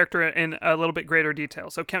each character in a little bit greater detail.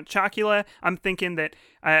 So Count Chocula, I'm thinking that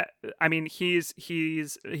I mean he's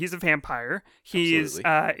a vampire. He's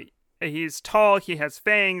tall, he has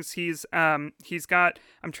fangs, he's got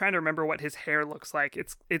I'm trying to remember what his hair looks like.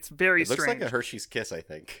 It's very It looks strange. like a Hershey's Kiss, I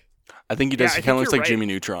think. I think he does. Yeah, I He kind of think looks you're like right. Jimmy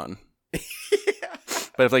Neutron.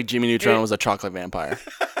 But if like Jimmy Neutron was a chocolate vampire.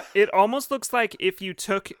 It almost looks like if you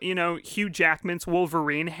took, Hugh Jackman's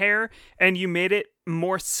Wolverine hair and you made it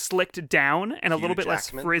more slicked down and a Hugh little bit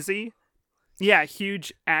Jackman? less frizzy. Yeah, Hugh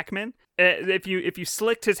Jackman. If you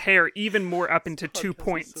slicked his hair even more up into 2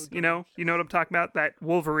 points, you know what I'm talking about? That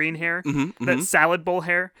Wolverine hair, that salad bowl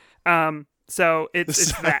hair. So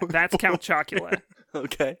it's that. That's Count Chocula.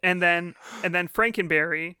 Okay. And then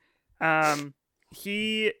Frankenberry,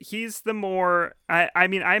 he's the more I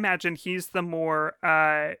mean I imagine he's the more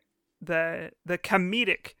the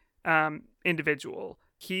comedic individual.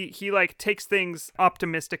 he like takes things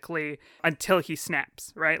optimistically until he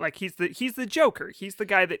snaps, right? Like he's the Joker. He's the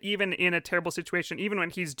guy that even in a terrible situation, even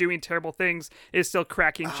when he's doing terrible things, is still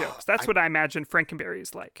cracking jokes. That's what I imagine Frankenberry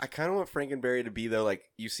is like. I kind of want Frankenberry to be though, like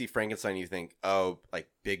you see Frankenstein, you think, oh, like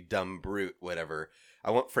big dumb brute, whatever.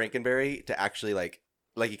 I want Frankenberry to actually like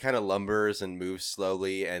he kind of lumbers and moves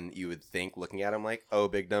slowly, and you would think looking at him like, oh,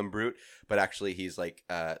 big dumb brute, but actually he's like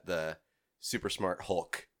the super smart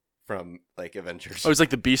Hulk from like Avengers. Oh, he's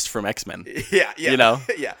like the Beast from X-Men. Yeah. You know?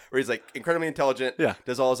 Yeah, where he's like incredibly intelligent. Yeah.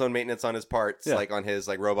 Does all his own maintenance on his parts, Yeah. like on his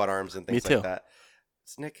like robot arms and things Me too. like that.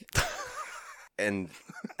 It's Nick. And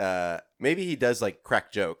maybe he does like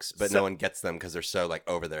crack jokes, but no one gets them because they're so like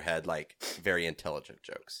over their head, like very intelligent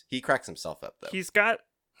jokes. He cracks himself up though. He's got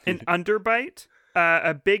an underbite,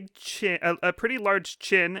 a big chin, a pretty large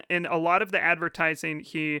chin. In a lot of the advertising,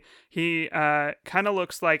 he kind of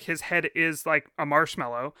looks like his head is like a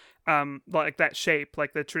marshmallow, like that shape,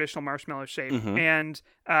 like the traditional marshmallow shape, and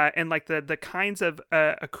like the kinds of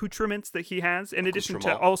accoutrements that he has. In addition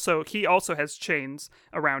to he also has chains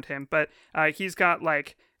around him, but he's got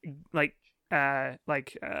like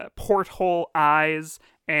porthole eyes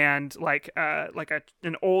and like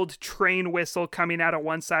an old train whistle coming out of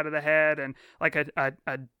one side of the head, and like a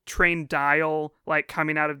train dial like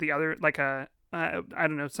coming out of the other, like a I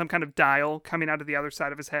don't know, some kind of dial coming out of the other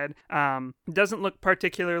side of his head. Doesn't look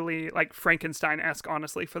particularly like Frankenstein-esque,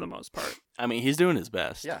 honestly, for the most part. I mean, he's doing his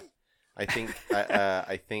best. Yeah, I think Kind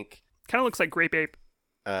of looks like Grape Ape.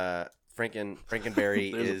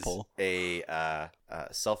 Frankenberry There's a is pull. a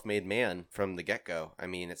self-made man from the get-go. I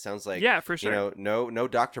mean, it sounds like, Yeah, for sure. You know, no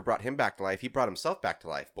doctor brought him back to life. He brought himself back to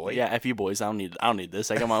life, boy. Yeah, F you boys. I don't need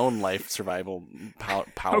this. I got my own life survival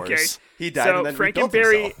powers. Okay. He died So and then rebuilt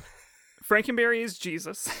Frankenberry, himself. Frankenberry is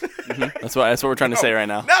Jesus. That's what we're trying to say right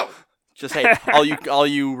now. No! Just hey, all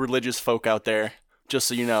you religious folk out there, just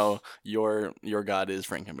so you know, your God is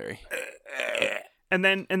Frankenberry. And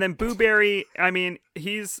then Booberry, I mean,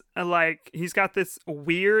 he's he's got this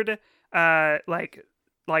weird like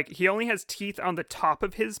he only has teeth on the top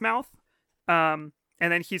of his mouth. And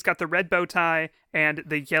then he's got the red bow tie and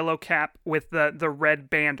the yellow cap with the red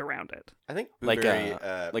band around it. I think Like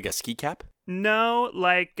Booberry, like a ski cap, No,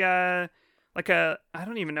 like a I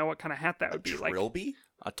don't even know what kind of hat that would be. Like trilby?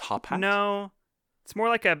 a top hat. no, it's more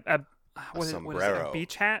like what is it, sombrero. a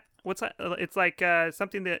beach hat? What's that? It's like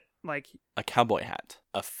something that like A cowboy hat,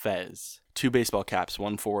 a fez, 2 baseball caps,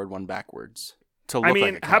 one forward, one backwards. To look I mean,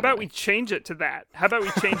 like a how about cowboy. we change it to that? How about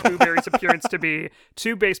we change Booberry's appearance to be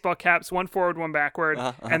 2 baseball caps, one forward, one backward,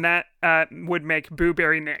 and that would make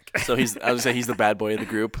Booberry Nick. So I would say he's the bad boy of the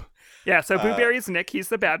group. Yeah, so Booberry's Nick, he's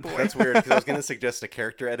the bad boy. That's weird, because I was going to suggest a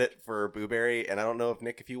character edit for Booberry, and I don't know if,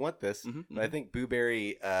 Nick, if you want this, but I think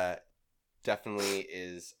Booberry definitely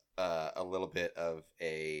is a little bit of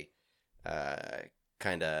a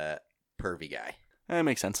kind of pervy guy. That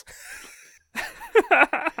makes sense.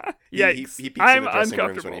 Yikes. He peeks I'm in the dressing rooms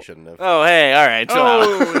uncomfortable. when he shouldn't have. Oh, hey, all right, chill out.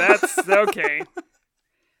 Oh, that's okay.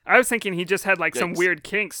 I was thinking he just had like some Yikes. weird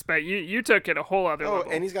kinks, but you took it a whole other Oh,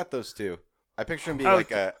 level. and he's got those too. I picture him being Oh.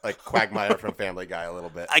 like Quagmire from Family Guy a little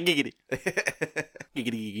bit. I giggity.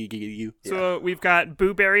 Giggity. You. So we've got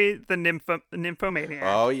Booberry, the nymphomaniac.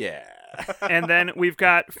 Oh yeah. And then we've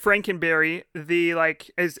got Frankenberry,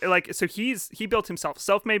 so he built himself,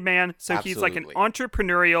 self-made man. So he's like an Absolutely.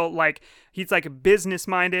 entrepreneurial, he's like business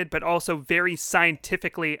minded, but also very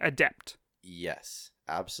scientifically adept. Yes,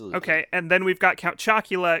 absolutely. Okay, and then we've got Count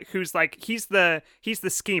Chocula, who's like he's the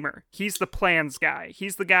schemer, he's the plans guy,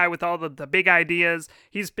 he's the guy with all the big ideas.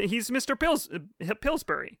 He's Mr.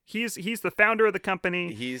 Pillsbury. He's the founder of the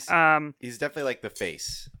company. He's definitely like the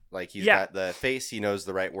face. Like he's Yeah. got the face. He knows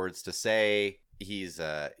the right words to say. He's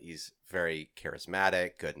very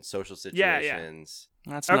charismatic, good in social Yeah, situations.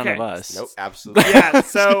 That's none Okay. of us. Nope, absolutely. Yeah,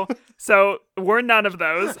 so we're none of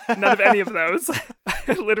those. None of any of those.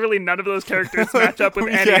 Literally none of those characters match up with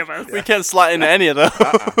any of us. We can't slot into any of those.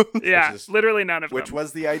 Yeah, Which is- literally none of Which them.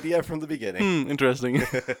 was the idea from the beginning. Interesting.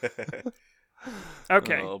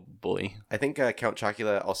 Okay. Oh boy. I think Count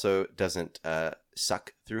Chocula also doesn't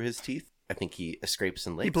suck through his teeth. I think he scrapes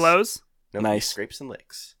and licks. He blows? No, Nice. he scrapes and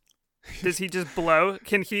licks. Does he just blow?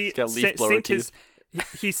 Can he got leaf blower sink his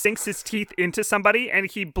he sinks his teeth into somebody and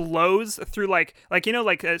he blows through like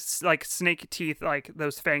like snake teeth, like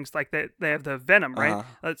those fangs, like they have the venom, right?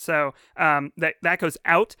 So that goes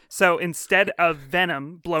out. So instead of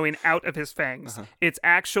venom blowing out of his fangs, it's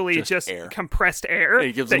actually just air. compressed air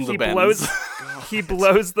He gives that him the he bends. blows. He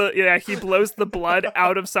blows the blood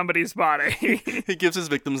out of somebody's body. He gives his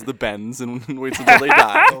victims the bends and waits until they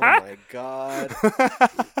die. Oh my god.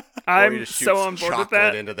 I'm he just so shoots on board with chocolate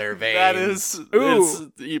that. into their veins. That is,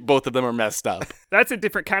 Ooh. both of them are messed up. That's a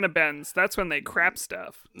different kind of bends. That's when they crap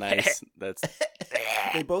stuff. Nice. That's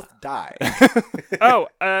They both die. Oh,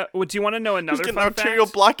 well, do you want to know just another an fun arterial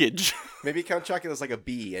fact? blockage. Maybe Count Chocula's like a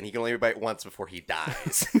bee, and he can only bite once before he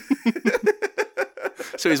dies.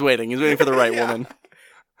 So he's waiting. He's waiting for the right Yeah. woman.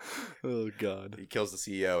 Oh God. He kills the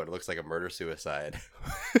CEO, and it looks like a murder-suicide.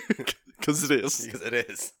 Because it is. Because it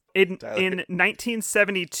is. In Tyler.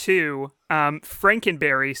 1972,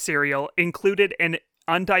 Frankenberry cereal included an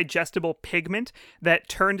undigestible pigment that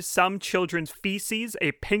turned some children's feces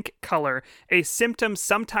a pink color, a symptom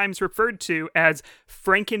sometimes referred to as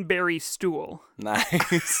Frankenberry stool.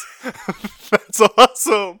 Nice. That's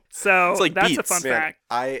awesome. So It's like that's a beets. fun Man, fact.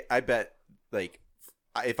 I bet, like,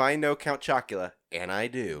 if I know Count Chocula, and I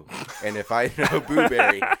do, and if I know Boo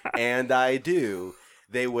Berry, and I do,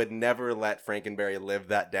 they would never let Frankenberry live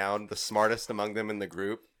that down. The smartest among them in the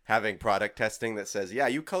group, having product testing that says, yeah,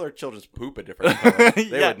 you color children's poop a different color.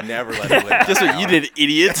 They Yeah. would never let him live that Just what down. you did,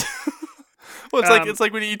 idiot. Well, it's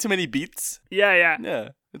like when you eat too many beets. Yeah. Yeah,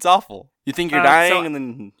 it's awful. You think you're So- dying, and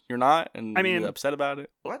then you're not, and I mean- you're upset about it.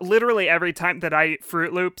 What? Literally every time that I eat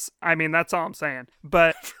Fruit Loops, I mean, that's all I'm saying.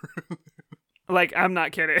 But, like, I'm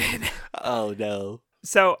not kidding. Oh no.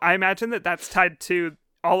 So I imagine that that's tied to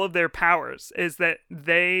all of their powers, is that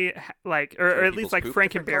they like, or Turn at least like people's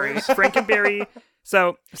poop different Frankenberry. colors? Frankenberry.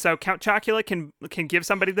 So Count Chocula can give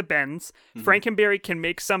somebody the bends. Mm-hmm. Frankenberry can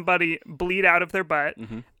make somebody bleed out of their butt,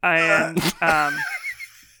 Mhm. and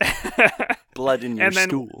Blood in your And then-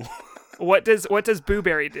 stool what does Boo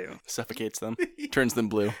Berry do? suffocates them, turns them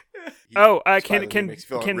blue. Oh, Smiling can makes you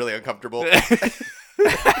feel can really uncomfortable.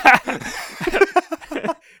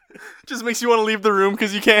 Just makes you want to leave the room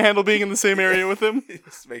because you can't handle being in the same area with him. It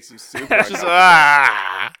just makes you super Just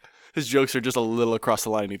uncomfortable. his jokes are just a little across the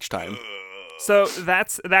line each time. So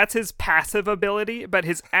that's his passive ability, but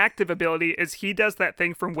his active ability is he does that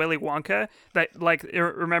thing from Willy Wonka that, like,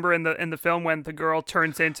 remember in the film when the girl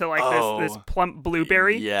turns into like this Oh, plump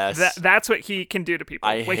blueberry. yes. That's what he can do to people.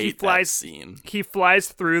 I Like, hate he flies, that scene. He flies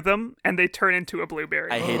through them and they turn into a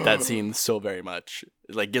blueberry. I hate that scene so very much.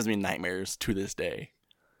 It like gives me nightmares to this day.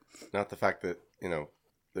 Not the fact that,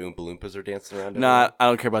 the Oompa Loompas are dancing around. Nah, I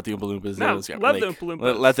don't care about the Oompa Loompas. No, Those guys- love the Oompa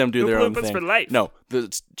Loompas. Let them do their Oompa own Loompas thing. for life. No,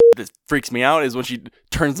 that freaks me out is when she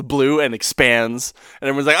turns blue and expands, and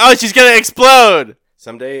everyone's like, "Oh, she's gonna explode!"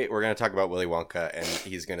 Someday we're going to talk about Willy Wonka, and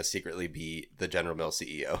he's going to secretly be the General Mills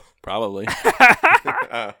CEO. Probably.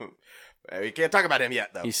 We can't talk about him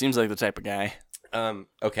yet, though. He seems like the type of guy.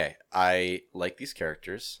 Okay, I like these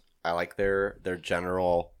characters. I like their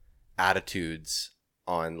general attitudes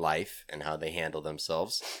on life and how they handle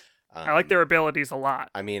themselves. I like their abilities a lot.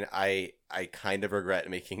 I mean, I kind of regret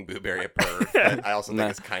making Boo Berry a perv, but I also think Nah.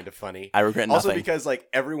 it's kind of funny. I regret Also nothing. because, like,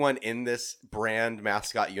 everyone in this brand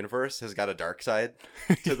mascot universe has got a dark side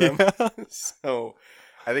to them. Yeah. So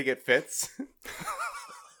I think it fits.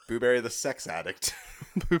 Boo Berry the sex addict.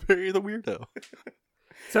 Blueberry the weirdo.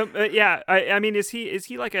 So yeah, I mean, is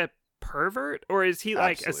he like a pervert or is he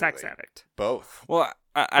like a sex Absolutely. addict? Both. Well,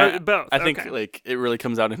 I Both. I think okay. like it really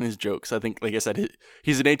comes out in his jokes. I think, like I said,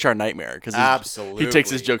 he's an HR nightmare because Absolutely. he takes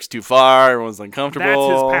his jokes too far. Everyone's uncomfortable.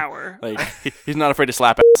 That's his power. Like he's not afraid to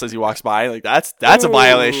slap ass as he walks by. Like that's a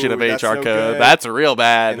violation of Ooh, HR that's no code. good. That's real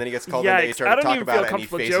bad. And then he gets called Yikes, into HR I to don't talk even about feel it, and he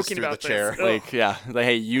comfortable faces joking through the about this. chair. Ugh. Like yeah, like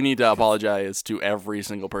hey, you need to apologize to every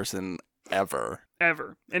single person ever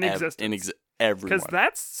Ever in existence. Everyone. Because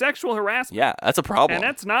that's sexual harassment. Yeah, that's a problem. And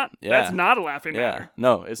that's not Yeah. a laughing yeah, matter.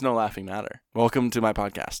 no, it's no laughing matter. Welcome to my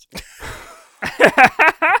podcast.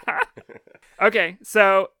 Okay,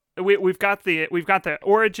 so we've got the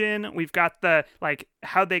origin, we've got the like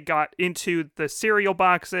how they got into the cereal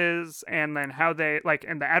boxes, and then how they like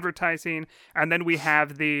and the advertising, and then we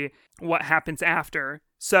have the what happens after.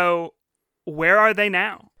 So where are they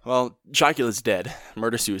now? Well, Chocula's dead.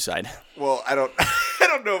 Murder suicide. Well, I don't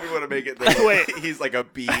know if we want to make it this Wait. He's like a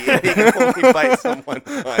bee and he can only bite someone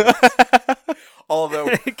once. Although,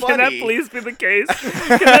 Can that funny, please be the case?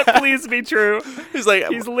 Can that please be true? He's like,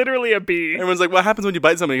 He's literally a bee. everyone's like, what happens when you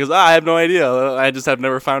bite somebody? He goes, I have no idea. I just have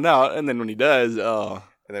never found out. And then when he does, oh.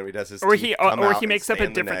 And then he does his Or teeth he come or out he and makes up stay a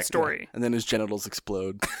in the different neck. story. And then his genitals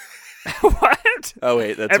explode. What? Oh,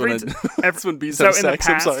 wait, that's Every when t- that's when bees So have in the sex.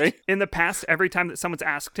 past, I'm sorry. in the past, every time that someone's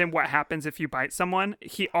asked him what happens if you bite someone,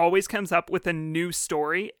 he always comes up with a new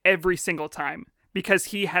story every single time because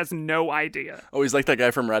he has no idea. Oh, he's like that guy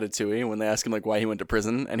from Ratatouille when they ask him like why he went to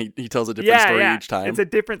prison, and he tells a different story each time. It's a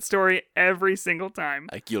different story every single time.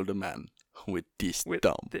 I killed a man with this with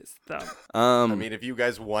thumb. this thumb. I mean, if you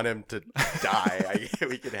guys want him to die,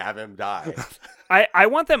 we can have him die. I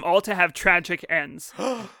want them all to have tragic ends.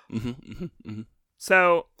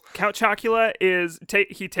 So Count Chocula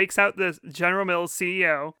he takes out the General Mills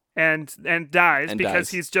CEO and dies because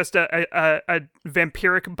he's just a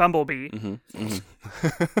vampiric bumblebee.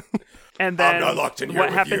 And then I'm not locked in here what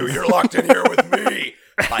with happens? you. You're locked in here with me.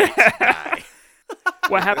 Bite, die.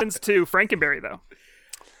 What happens to Frankenberry though?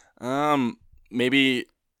 Maybe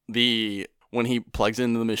when he plugs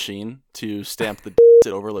into the machine to stamp the it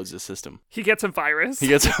overloads the system. He gets a virus. He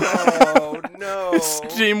gets Oh no! it's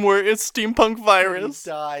steampunk virus. He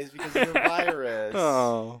dies because of the virus.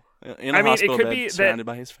 Oh, in a I mean, it hospital could bed, be that- surrounded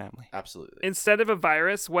by his family. Absolutely. Instead of a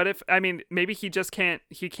virus, what if? I mean, maybe he just can't.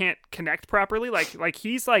 He can't connect properly. Like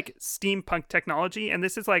he's like steampunk technology, and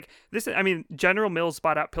this is. I mean, General Mills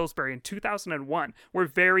bought out Pillsbury in 2001. We're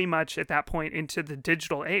very much at that point into the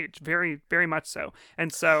digital age, very, very much so.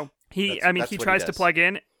 And so he That's what tries he to does. plug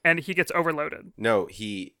in, and he gets overloaded. No,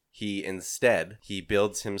 he instead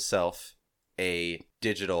builds himself a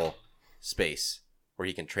digital space where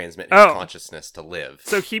he can transmit his consciousness to live.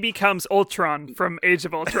 So he becomes Ultron from Age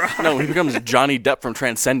of Ultron. No, he becomes Johnny Depp from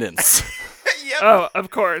Transcendence. Yep. Oh, of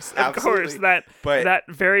course, Absolutely. that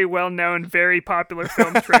very well-known, very popular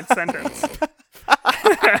film, Transcendence.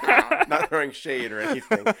 Not throwing shade or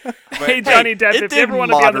anything. But, Hey, Johnny Depp, it if you did ever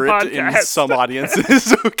want to be on the moderate in podcast, some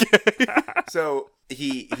audiences. Okay. So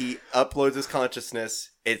he uploads his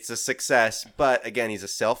consciousness. It's a success, but again, he's a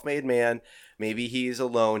self-made man. Maybe he's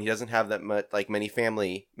alone. He doesn't have that much, many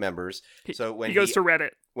family members. So when he goes to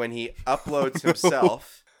Reddit. when he uploads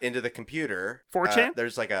himself into the computer, 4chan?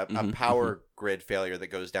 There's like a power grid failure that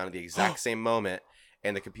goes down at the exact same moment,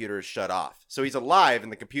 and the computer is shut off. So he's alive in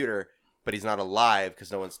the computer, but he's not alive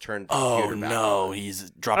because no one's turned the computer back on.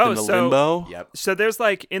 He's dropped into limbo. Yep. So there's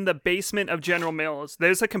in the basement of General Mills,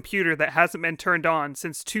 there's a computer that hasn't been turned on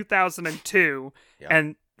since 2002,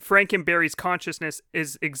 and Frankenberry's consciousness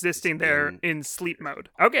is existing there in sleep mode.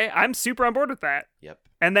 Okay, I'm super on board with that. Yep.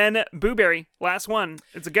 And then Booberry, last one.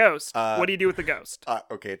 It's a ghost. What do you do with the ghost?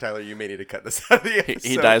 Okay, Tyler, you may need to cut this out of the episode.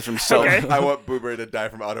 He dies from self. Okay. I want Booberry to die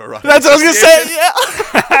from autoerotic. That's what I was gonna say. Yeah.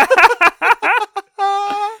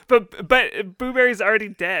 But Booberry's already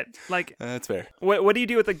dead. That's fair. What do you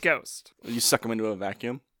do with a ghost? You suck him into a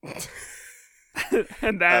vacuum.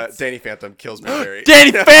 And that's Danny Phantom kills Booberry.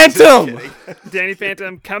 Danny Phantom Danny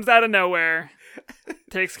Phantom comes out of nowhere,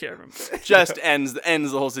 takes care of him. just ends the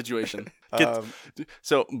whole situation.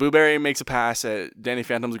 So Booberry makes a pass at Danny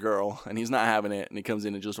Phantom's girl, and he's not having it, and he comes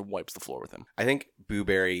in and just wipes the floor with him. I think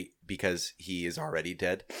Booberry, because he is already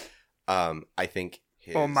dead, I think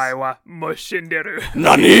his... Omae Moshinderu.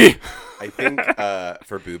 Nani? I think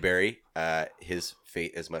for Booberry, his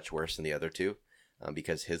fate is much worse than the other two,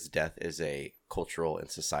 because his death is a cultural and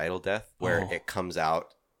societal death, where it comes out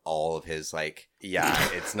all of his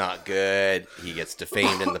it's not good. He gets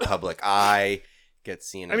defamed in the public eye, gets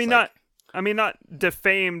seen as not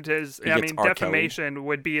defamed as defamation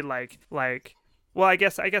would be well, I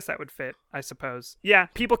guess that would fit, I suppose. Yeah,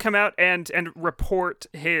 people come out and report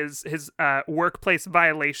his workplace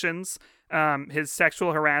violations, his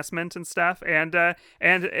sexual harassment and stuff, and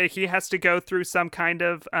he has to go through some kind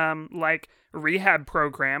of rehab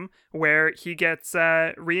program where he gets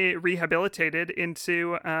rehabilitated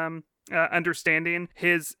into understanding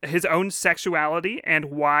his own sexuality and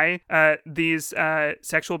why these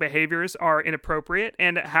sexual behaviors are inappropriate,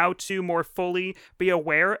 and how to more fully be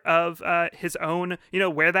aware of his own,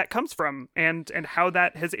 where that comes from, and how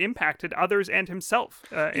that has impacted others and himself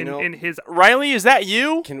in his. Riley, is that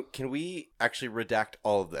you? Can we actually redact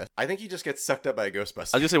all of this? I think he just gets sucked up by a Ghostbuster.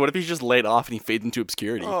 I was gonna say, what if he's just laid off and he fades into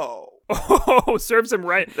obscurity? Oh, serves him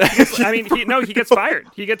right. He gets fired.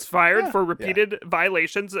 He gets fired for repeated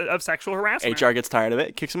violations of sexual harassment. HR gets tired of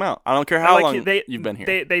it, kicks him out. I don't care how long you've been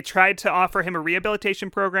here. They tried to offer him a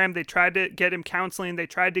rehabilitation program. They tried to get him counseling. They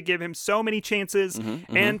tried to give him so many chances.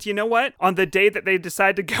 And you know what? On the day that they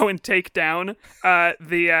decide to go and take down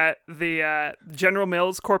the General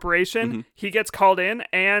Mills Corporation, he gets called in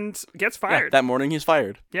and gets fired. Yeah, that morning he's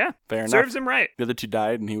fired. Yeah, fair enough. Serves him right. The other two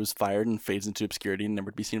died, and he was fired and fades into obscurity and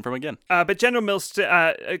never to be seen from again. But General Mills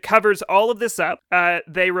covers all of this up.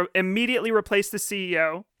 They immediately replace the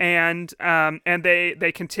CEO, and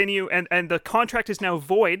they continue, and the contract is now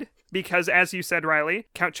void because, as you said, Riley,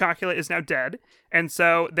 Count Chocula is now dead, and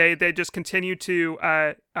so they just continue to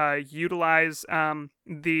utilize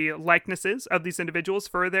the likenesses of these individuals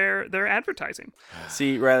for their advertising.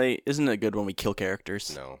 See, Riley, isn't it good when we kill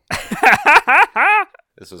characters? No.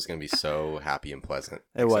 This was going to be so happy and pleasant.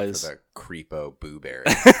 It was. For the creepo Booberry.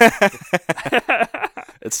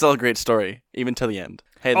 It's still a great story, even to the end.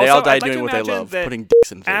 Hey, they Also, all die I'd like doing to what they imagine love, that putting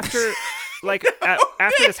dicks in things. After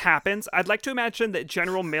after this happens, I'd like to imagine that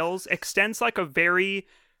General Mills extends like a very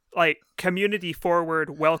community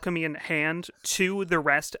forward welcoming hand to the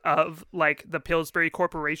rest of like the Pillsbury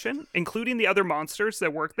Corporation, including the other monsters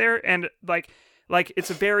that work there, and like it's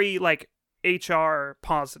a very like HR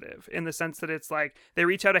positive in the sense that it's like they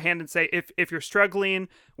reach out a hand and say, if you're struggling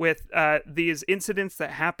with these incidents that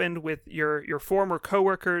happened with your former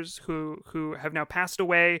coworkers who have now passed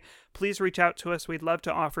away, please reach out to us. We'd love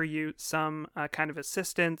to offer you some kind of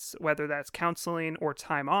assistance, whether that's counseling or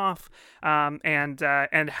time off. I'd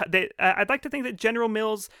like to think that General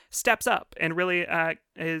Mills steps up and really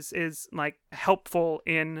is like helpful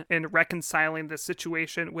in reconciling the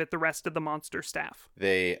situation with the rest of the monster staff.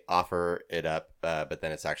 They offer it up, but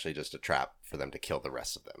then it's actually just a trap for them to kill the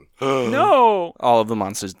rest of them. No! All of the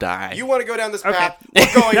monsters die. You want to go down this Okay. path?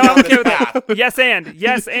 We're going No, down I'm okay this with path. that. Yes, and.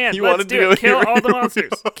 You Let's wanted to do go it. Kill here. all the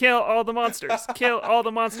monsters. Kill all the monsters. Kill all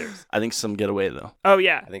the monsters. I think some get away, though. Oh,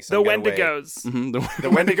 yeah. I think The some get away. Wendigos. Mm-hmm. The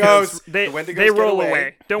Wendigos. They, the Wendigos they get roll away.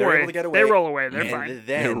 away. Don't They're worry. able to get They away. roll away. They're And fine.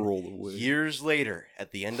 then, roll away. years later,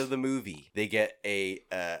 at the end of the movie, they get a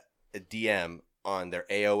DM on their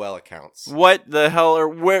AOL accounts. What the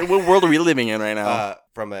hell? What world are we living in right now?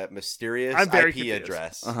 From a mysterious I'm very IP confused.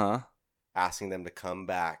 address Uh-huh. asking them to come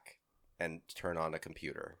back and turn on a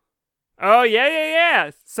computer. Oh,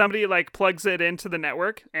 yeah. Somebody like plugs it into the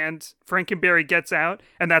network and Frankenberry gets out,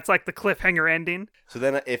 and that's like the cliffhanger ending. So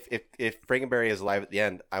then if Frankenberry is alive at the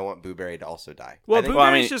end, I want Boo Berry to also die. Well, I think- Boo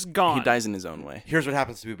Berry's just gone. He dies in his own way. Here's what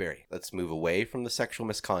happens to Boo Berry. Let's move away from the sexual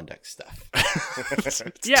misconduct stuff. It's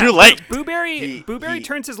Yeah, too late. Boo Berry He-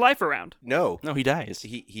 turns his life around. No. No, he dies.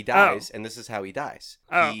 He dies, and this is how he dies.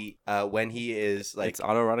 Oh. He when he is like It's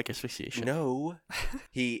autoerotic asphyxiation. no,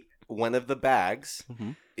 one of the bags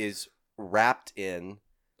Mhm. is wrapped in,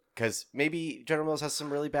 because maybe General Mills has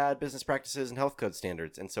some really bad business practices and health code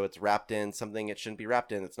standards, and so it's wrapped in something it shouldn't be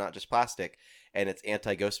wrapped in. It's not just plastic, and it's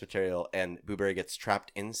anti-ghost material, and Boo Berry gets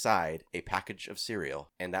trapped inside a package of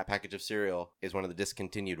cereal, and that package of cereal is one of the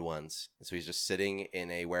discontinued ones, and so he's just sitting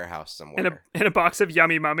in a warehouse somewhere. In a box of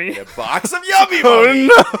Yummy Mummy. In a box of Yummy Oh Mummy!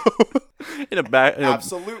 no!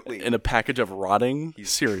 Absolutely. In a package of rotting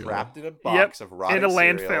He's cereal. trapped in a box of rotting in a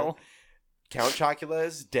cereal. landfill. Count Chocula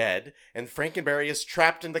is dead, and Frankenberry is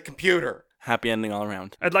trapped in the computer. Happy ending all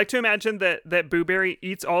around. I'd like to imagine that Boo Berry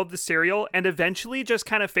eats all of the cereal and eventually just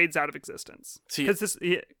kind of fades out of existence. See- Because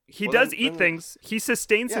he Well, does then- eat then- things. He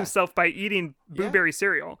sustains Yeah. himself by eating Boo Yeah. Berry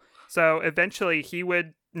cereal. So eventually he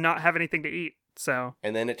would not have anything to eat. So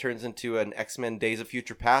And then it turns into an X-Men Days of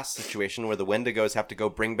Future Past situation where the Wendigos have to go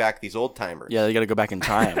bring back these old timers. Yeah, they got to go back in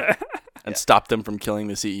time and stop them from killing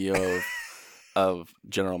the CEO of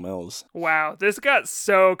General Mills. wow, this got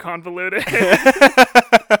so convoluted.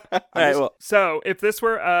 All right, well, So if this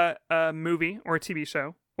were a movie or a TV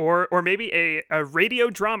show or maybe a radio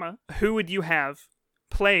drama, who would you have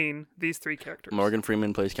playing these three characters? Morgan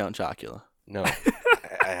Freeman plays Count Chocula. No,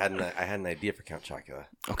 I had an idea for Count Chocula,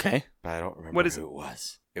 Okay. but I don't remember What is who it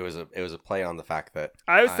was. It was a play on the fact that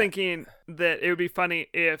I was thinking that it would be funny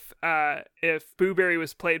if Boo Berry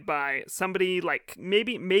was played by somebody like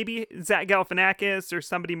maybe Zach Galifianakis or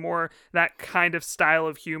somebody more that kind of style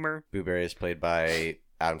of humor. Boo Berry is played by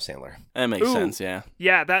Adam Sandler. That makes Ooh. sense, yeah.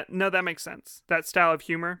 Yeah, that makes sense. That style of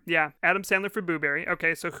humor. Yeah, Adam Sandler for Boo Berry.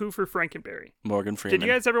 Okay, so who for Frankenberry? Morgan Freeman. Did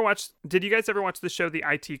you guys ever watch the show The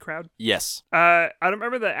IT Crowd? Yes. I don't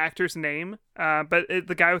remember the actor's name, but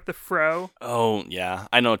the guy with the fro. Oh, yeah.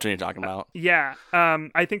 I know what you're talking about. Yeah,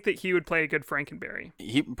 I think that he would play a good Frankenberry.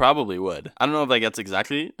 He probably would. I don't know if that's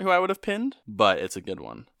exactly who I would have pinned, but it's a good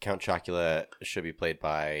one. Count Chocula should be played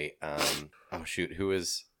by who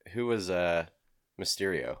was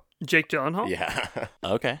Mysterio? Jake Gyllenhaal. Yeah.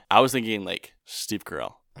 Okay. I was thinking like Steve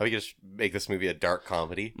Carell. How we just make this movie a dark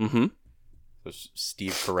comedy? Mm-hmm. There's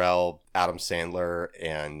Steve Carell, Adam Sandler,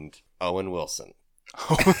 and Owen Wilson.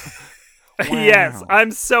 Yes,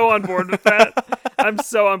 I'm so on board with that. I'm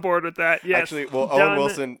so on board with that. Yes. Actually, well, Done.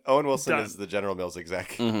 Owen Wilson Done. is the General Mills exec.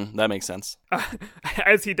 Mm-hmm. That makes sense.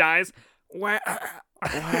 As he dies. Wow.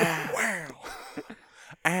 Wow.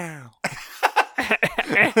 Ow.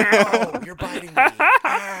 Oh, you're biting me.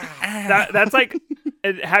 That's like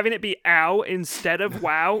having it be ow instead of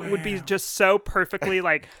wow would be just so perfectly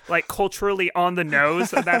like culturally on the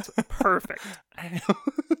nose. That's perfect.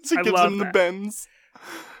 So I gives love him the that. bends.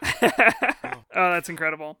 Oh, that's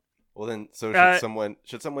incredible. Well, then, so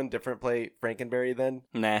should someone different play Frankenberry then?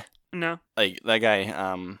 Nah. No, Like that guy,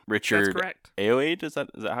 that's Richard correct. Ayoade, is that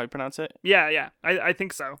how you pronounce it? Yeah, I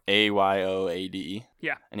think so. Ayoade.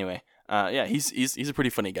 Yeah. Anyway, Yeah, he's a pretty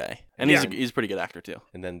funny guy, and Yeah. he's a pretty good actor too.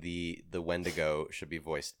 And then the Wendigo should be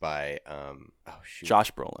voiced by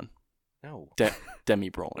Josh Brolin, no,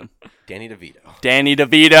 Demi Brolin, Danny DeVito. Danny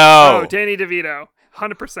DeVito. Oh, Danny DeVito,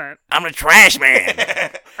 100%. I'm the trash man.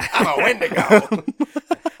 I'm a Wendigo.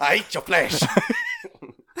 I eat your flesh.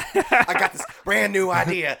 I got this brand new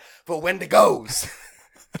idea for Wendigos.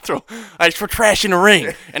 I throw trash in the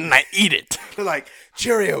ring and then I eat it. They're like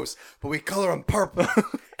Cheerios, but we color them purple,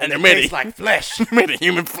 And they they're made taste of, like flesh. made of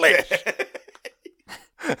human flesh.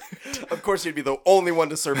 Of course, you'd be the only one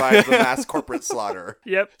to survive the mass corporate slaughter.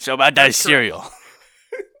 Yep. So about that cereal.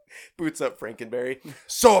 Boots up, Frankenberry.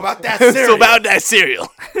 So about that cereal. So about that cereal.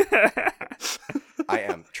 I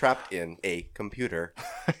am trapped in a computer,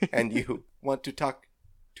 and you want to talk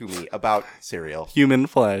to me about cereal. Human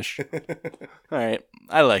flesh. All right.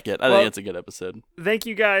 I like it. I Well- think it's a good episode. Thank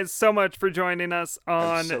you guys so much for joining us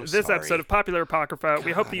on so this sorry. episode of Popular Apocrypha.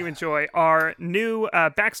 We hope that you enjoy our new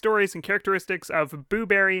backstories and characteristics of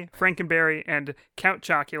Boo-Berry, Frankenberry, and Count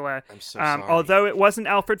Chocula. I'm so sorry. Although it wasn't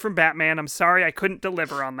Alfred from Batman, I'm sorry I couldn't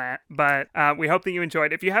deliver on that. But we hope that you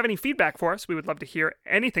enjoyed. If you have any feedback for us, we would love to hear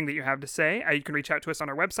anything that you have to say. You can reach out to us on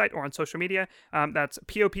our website or on social media. That's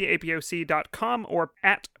popapoc.com or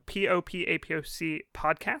at POPAPOC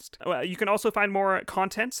podcast. You can also find more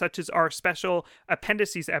content, such as our special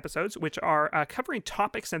appendices episodes, which are covering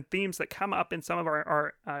topics and themes that come up in some of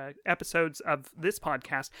our episodes of this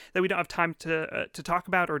podcast that we don't have time to talk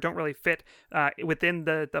about or don't really fit within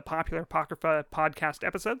the Popular Apocrypha podcast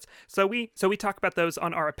episodes. So we talk about those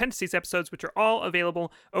on our appendices episodes, which are all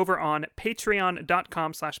available over on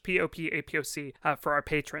patreon.com/POPAPOC for our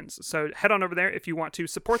patrons. So head on over there if you want to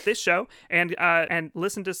support this show and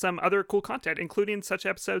listen to some other cool content, including such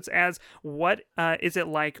episodes as what is it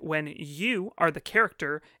like when you are the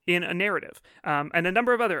character in a narrative, and a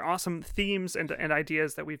number of other awesome themes and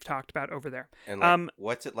ideas that we've talked about over there. And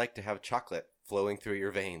what's it like to have chocolate flowing through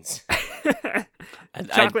your veins?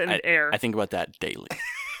 Chocolate and air. I think about that daily.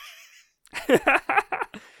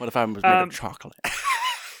 What if I was made of chocolate?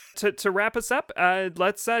 To wrap us up,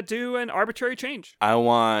 let's do an arbitrary change. I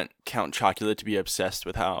want Count Chocula to be obsessed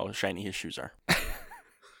with how shiny his shoes are.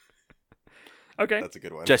 Okay. That's a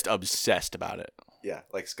good one. Just obsessed about it. Yeah,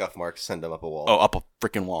 like scuff marks, send them up a wall. Oh, up a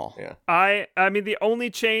freaking wall. Yeah. I mean, the only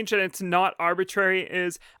change, and it's not arbitrary,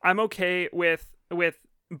 is I'm okay with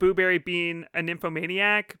Boo-Berry being a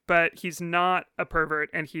nymphomaniac, but he's not a pervert,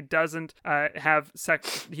 and he doesn't have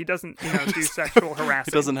sex. He doesn't, do sexual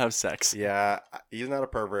harassing. He doesn't have sex. Yeah, he's not a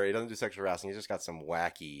pervert. He doesn't do sexual harassing. He's just got some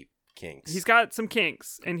wacky kinks. He's got some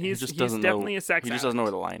kinks, and He he's just doesn't definitely know, a sex. He just doesn't know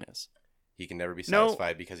where the line is. He can never be No.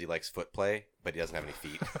 satisfied because he likes foot play, but he doesn't have any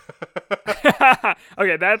feet.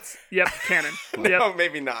 Okay, that's canon. No, Yep.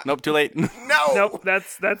 maybe not. Nope, too late. No. Nope,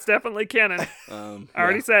 that's definitely canon. I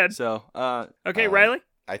already said. So, Okay, Riley.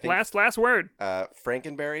 I think Last word.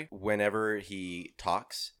 Frankenberry, whenever he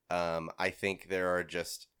talks, I think there are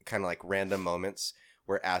just kind of like random moments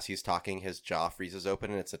where as he's talking, his jaw freezes open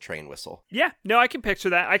and it's a train whistle. Yeah, no, I can picture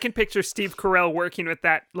that. I can picture Steve Carell working with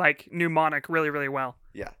that mnemonic really, really well.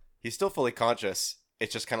 Yeah. He's still fully conscious.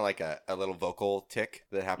 It's just kind of like a little vocal tick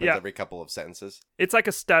that happens Yeah. every couple of sentences, It's like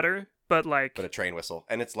a stutter, but but a train whistle.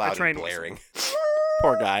 And it's loud train and blaring.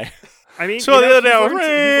 poor guy. I mean, So the other day he's I was learned to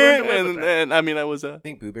live with that. and I mean, I was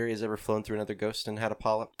Think Boo-Berry has ever flown through another ghost and had a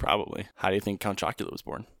polyp? probably. How do you think Count Chocula was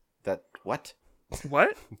born? That, what?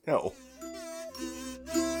 What? No.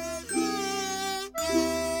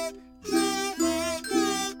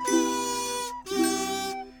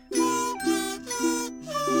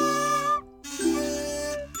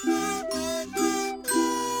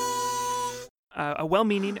 A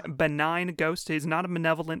well-meaning, benign ghost is not a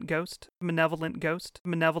malevolent ghost. Malevolent ghost.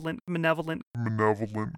 Malevolent